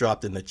Tamika just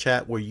dropped in the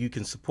chat where you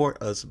can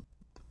support us,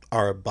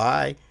 our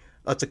Buy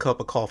Us a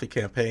Cup of Coffee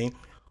campaign.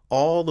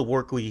 All the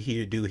work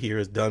we do here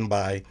is done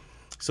by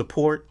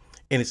support,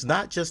 and it's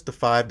not just the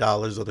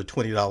 $5 or the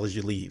 $20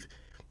 you leave.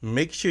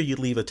 Make sure you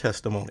leave a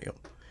testimonial.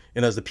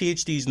 And as the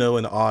PhDs know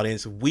in the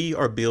audience, we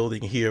are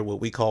building here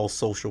what we call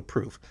social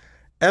proof,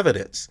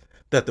 evidence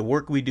that the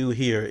work we do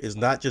here is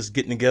not just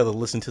getting together,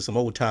 listening to some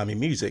old-timey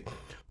music,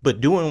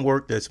 but doing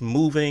work that's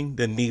moving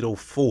the needle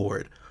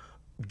forward,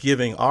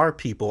 giving our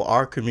people,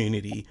 our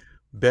community,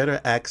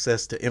 better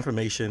access to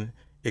information,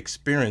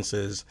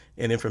 experiences,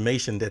 and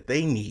information that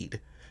they need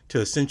to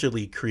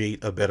essentially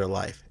create a better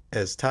life.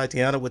 As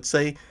Tatyana would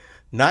say,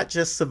 not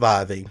just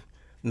surviving,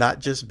 not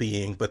just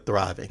being, but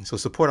thriving. So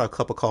support our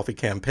Cup of Coffee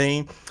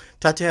campaign.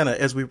 Tatyana,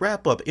 as we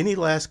wrap up, any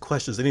last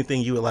questions,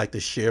 anything you would like to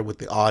share with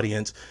the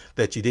audience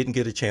that you didn't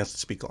get a chance to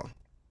speak on?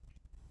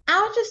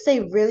 I'll just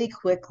say really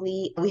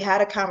quickly, we had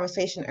a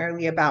conversation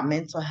earlier about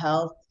mental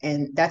health,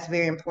 and that's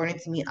very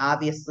important to me.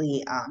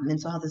 Obviously,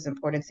 mental health is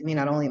important to me,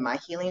 not only in my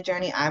healing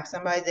journey. I'm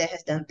somebody that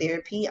has done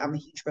therapy. I'm a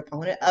huge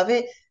proponent of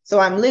it. So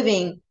I'm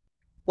living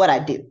what I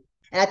do.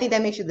 And I think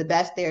that makes you the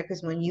best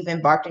therapist when you've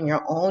embarked on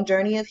your own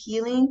journey of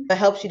healing. It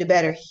helps you to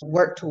better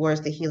work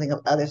towards the healing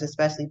of others,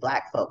 especially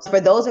Black folks. For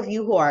those of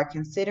you who are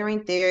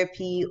considering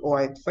therapy,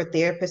 or for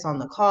therapists on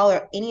the call,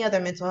 or any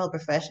other mental health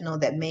professional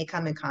that may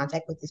come in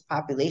contact with this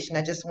population,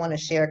 I just want to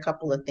share a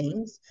couple of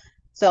things.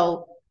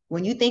 So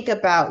when you think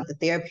about the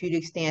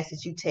therapeutic stance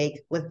that you take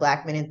with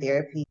Black men in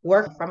therapy,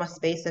 work from a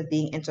space of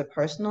being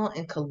interpersonal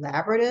and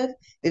collaborative,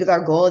 because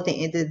our goal at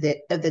the end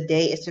of the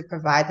day is to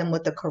provide them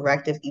with a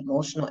corrective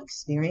emotional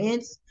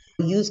experience.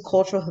 Use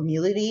cultural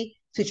humility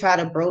to try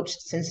to broach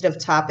sensitive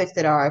topics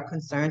that are a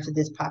concern to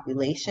this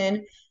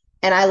population.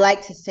 And I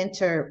like to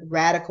center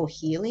radical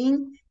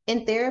healing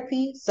in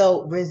therapy.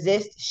 So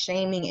resist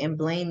shaming and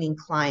blaming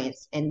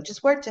clients and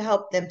just work to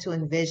help them to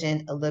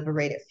envision a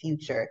liberated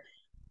future.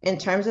 In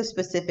terms of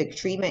specific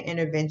treatment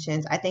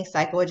interventions, I think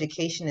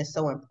psychoeducation is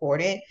so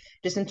important,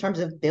 just in terms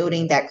of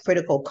building that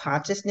critical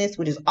consciousness,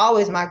 which is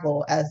always my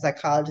goal as a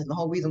psychologist, and the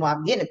whole reason why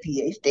I'm getting a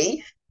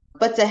PhD,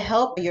 but to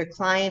help your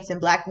clients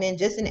and Black men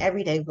just in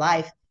everyday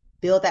life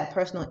build that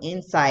personal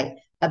insight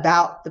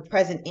about the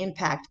present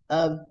impact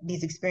of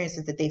these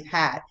experiences that they've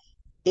had.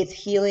 It's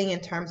healing in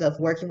terms of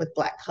working with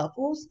Black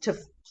couples to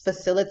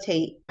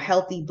facilitate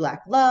healthy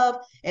Black love,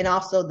 and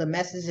also the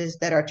messages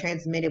that are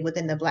transmitted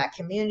within the Black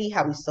community,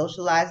 how we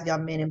socialize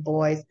young men and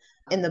boys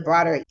in the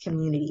broader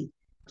community.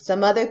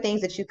 Some other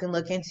things that you can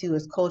look into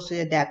is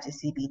culturally adapted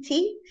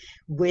CBT,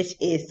 which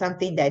is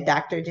something that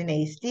Dr.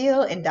 Janae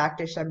Steele and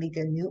Dr.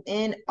 Shamika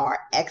Newton are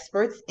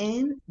experts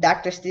in.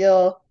 Dr.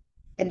 Steele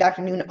and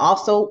Dr. Newton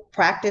also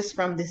practice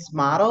from this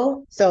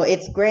model. So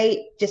it's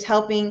great just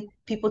helping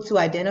people to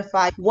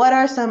identify what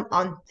are some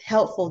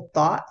unhelpful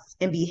thoughts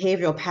and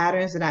behavioral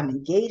patterns that I'm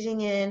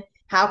engaging in.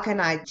 How can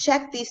I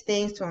check these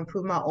things to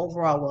improve my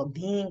overall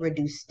well-being,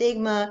 reduce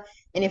stigma?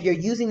 And if you're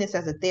using this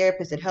as a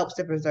therapist, it helps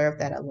to preserve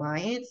that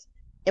alliance.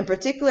 In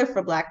particular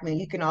for Black men,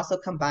 you can also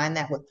combine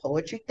that with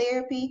poetry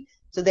therapy.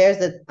 So there's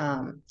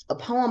a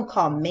poem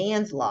called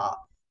Man's Law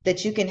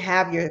that you can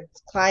have your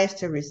clients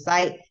to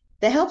recite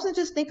that helps them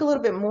just think a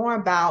little bit more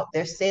about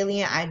their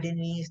salient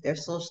identities, their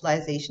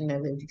socialization, their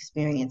lived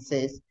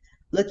experiences,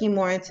 looking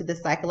more into the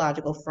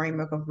psychological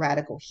framework of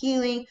radical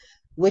healing,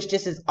 which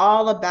just is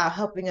all about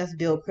helping us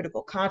build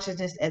critical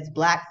consciousness as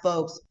Black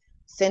folks,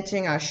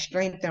 centering our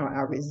strength and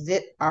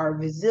our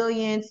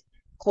resilience,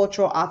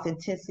 cultural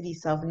authenticity,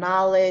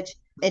 self-knowledge,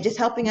 and just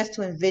helping us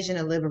to envision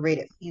a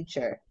liberated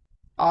future.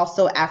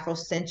 Also,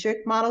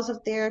 Afrocentric models of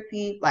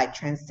therapy like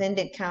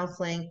transcendent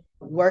counseling,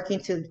 working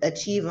to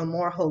achieve a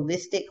more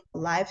holistic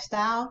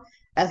lifestyle,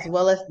 as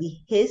well as the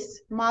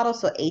HIS model,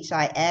 so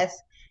HIS,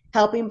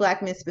 helping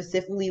Black men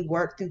specifically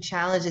work through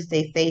challenges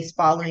they face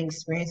following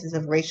experiences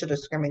of racial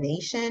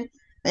discrimination,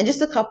 and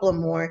just a couple of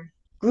more: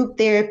 group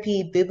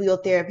therapy,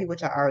 bibliotherapy,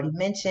 which I already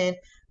mentioned,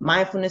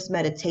 mindfulness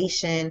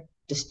meditation,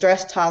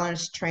 distress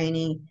tolerance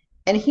training,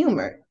 and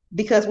humor.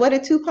 Because what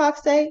did Tupac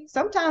say?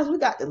 Sometimes we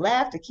got to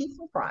laugh to keep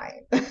from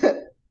crying.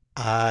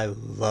 I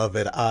love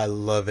it. I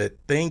love it.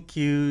 Thank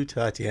you,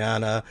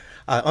 Tatyana.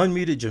 I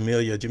unmuted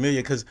Jamelia. Jamelia,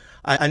 because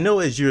I know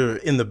as you're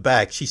in the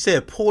back, she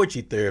said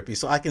poetry therapy.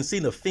 So I can see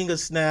the finger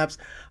snaps.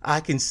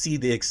 I can see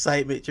the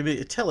excitement.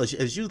 Jamelia, tell us,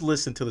 as you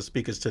listen to the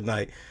speakers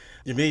tonight,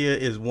 Jamelia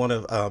is one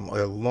of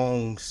our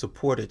long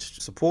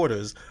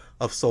supporters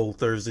of Soul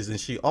Thursdays, and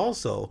she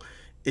also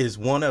is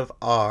one of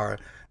our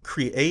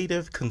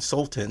creative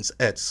consultants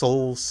at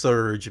Soul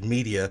Surge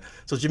Media.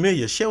 So,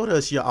 Jamelia, share with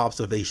us your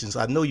observations.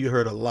 I know you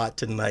heard a lot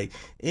tonight.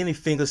 Any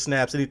finger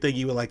snaps, anything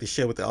you would like to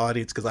share with the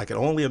audience? Because I can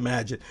only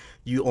imagine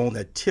you on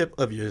the tip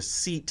of your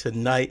seat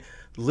tonight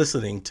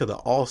listening to the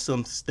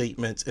awesome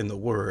statements and the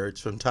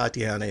words from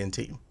Tatyana and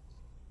team.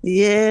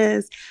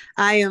 Yes,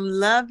 I am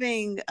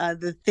loving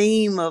the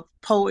theme of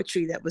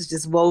poetry that was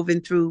just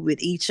woven through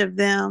with each of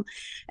them.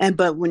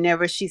 But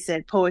whenever she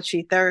said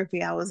poetry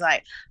therapy, I was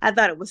like, I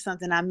thought it was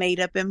something I made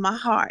up in my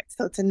heart.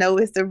 So to know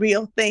it's the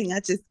real thing, I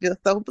just feel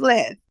so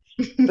blessed.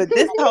 But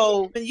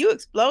when you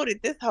exploded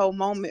this whole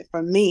moment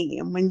for me,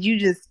 and when you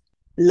just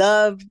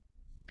love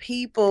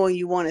people,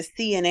 you want to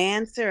see an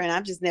answer, and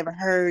I've just never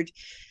heard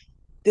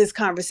this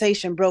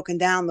conversation broken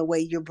down the way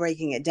you're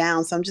breaking it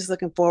down. So I'm just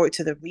looking forward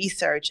to the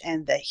research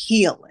and the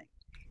healing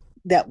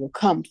that will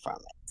come from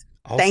it.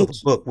 Also,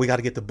 the book. We got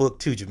to get the book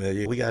too,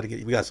 Jamelia.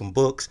 We got some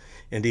books,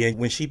 and then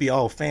when she be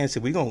all fancy,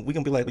 we gonna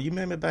be like, well, you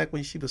remember back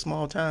when she was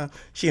small time?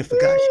 She ain't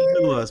forgot she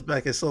knew us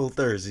back at Soul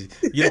Thursday.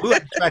 Yeah, we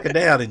like to track her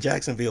down in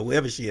Jacksonville,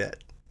 wherever she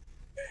at.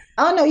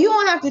 Oh no, you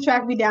don't have to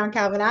track me down,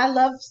 Calvin. I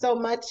love so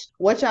much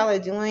what y'all are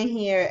doing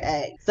here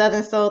at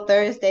Southern Soul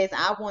Thursdays.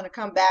 I want to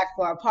come back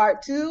for a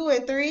part 2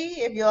 and 3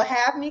 if you'll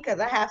have me, because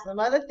I have some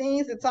other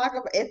things to talk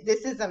about.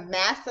 This is a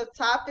massive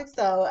topic,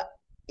 so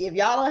if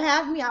y'all don't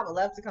have me, I would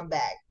love to come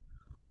back.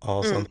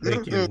 Awesome.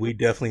 Thank you. We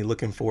definitely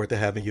looking forward to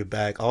having you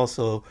back.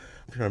 Also,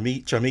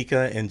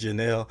 Charmika and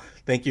Janelle,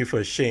 thank you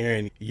for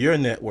sharing your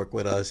network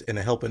with us and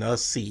helping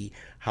us see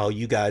how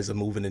you guys are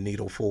moving the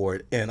needle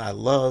forward. And I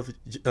love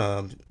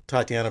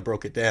Tatyana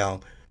broke it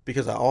down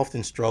because I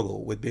often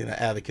struggle with being an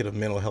advocate of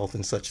mental health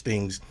and such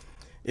things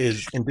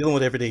is in dealing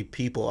with everyday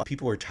people.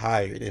 People are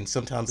tired and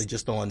sometimes they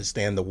just don't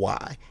understand the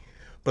why.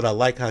 But I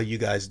like how you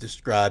guys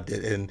described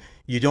it. And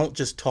you don't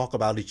just talk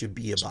about it, you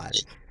be about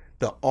it.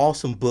 The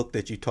awesome book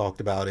that you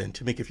talked about, and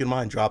Tamika, if you don't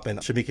mind dropping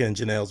Shamika and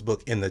Janelle's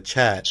book in the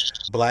chat,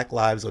 Black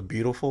Lives Are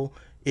Beautiful.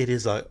 It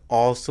is an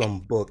awesome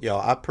book, y'all.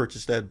 I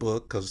purchased that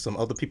book because some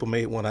other people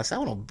made one. I said, I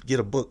want to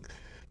get a book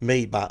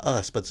made by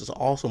us, but it's an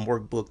awesome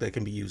workbook that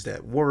can be used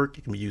at work,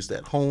 it can be used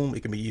at home,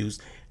 it can be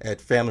used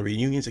at family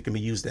reunions, it can be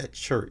used at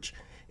church.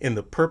 And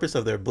the purpose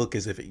of their book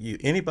is if you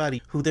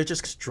anybody who they're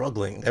just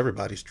struggling,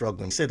 everybody's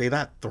struggling, say they're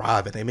not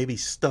thriving, they may be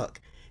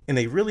stuck, and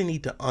they really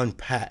need to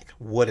unpack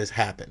what has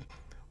happened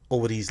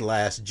over these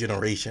last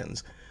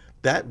generations.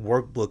 That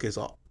workbook is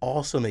an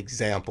awesome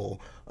example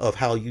of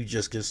how you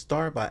just get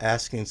started by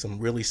asking some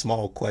really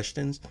small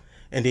questions,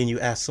 and then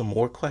you ask some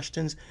more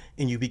questions,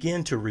 and you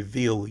begin to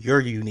reveal your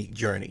unique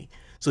journey.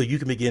 So you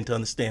can begin to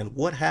understand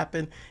what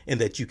happened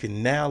and that you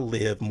can now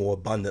live more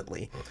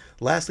abundantly.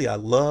 Lastly, I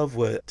love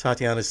what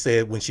Tatyana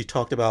said when she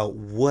talked about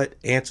what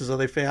answers are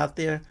there out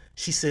there.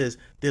 She says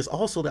there's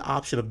also the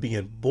option of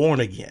being born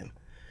again.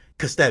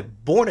 Because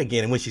that born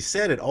again, and when she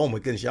said it, oh my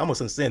goodness, you almost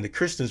understand the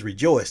Christians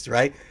rejoiced,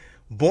 right?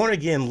 Born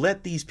again,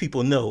 let these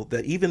people know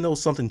that even though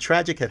something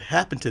tragic had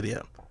happened to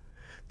them,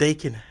 they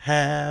can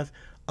have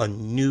a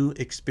new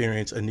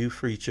experience, a new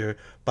future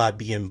by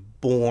being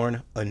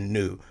born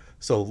anew.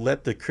 So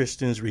let the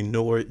Christians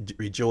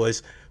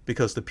rejoice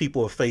because the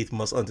people of faith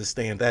must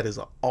understand that is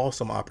an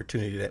awesome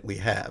opportunity that we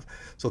have.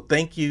 So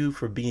thank you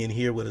for being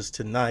here with us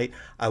tonight.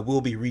 I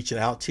will be reaching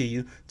out to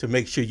you to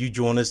make sure you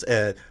join us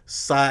at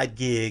Side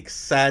Gig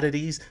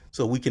Saturdays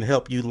so we can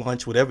help you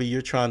launch whatever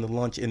you're trying to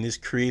launch in this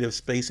creative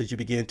space as you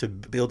begin to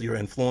build your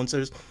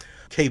influencers.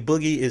 K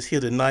Boogie is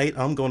here tonight.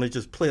 I'm going to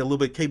just play a little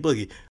bit. K Boogie,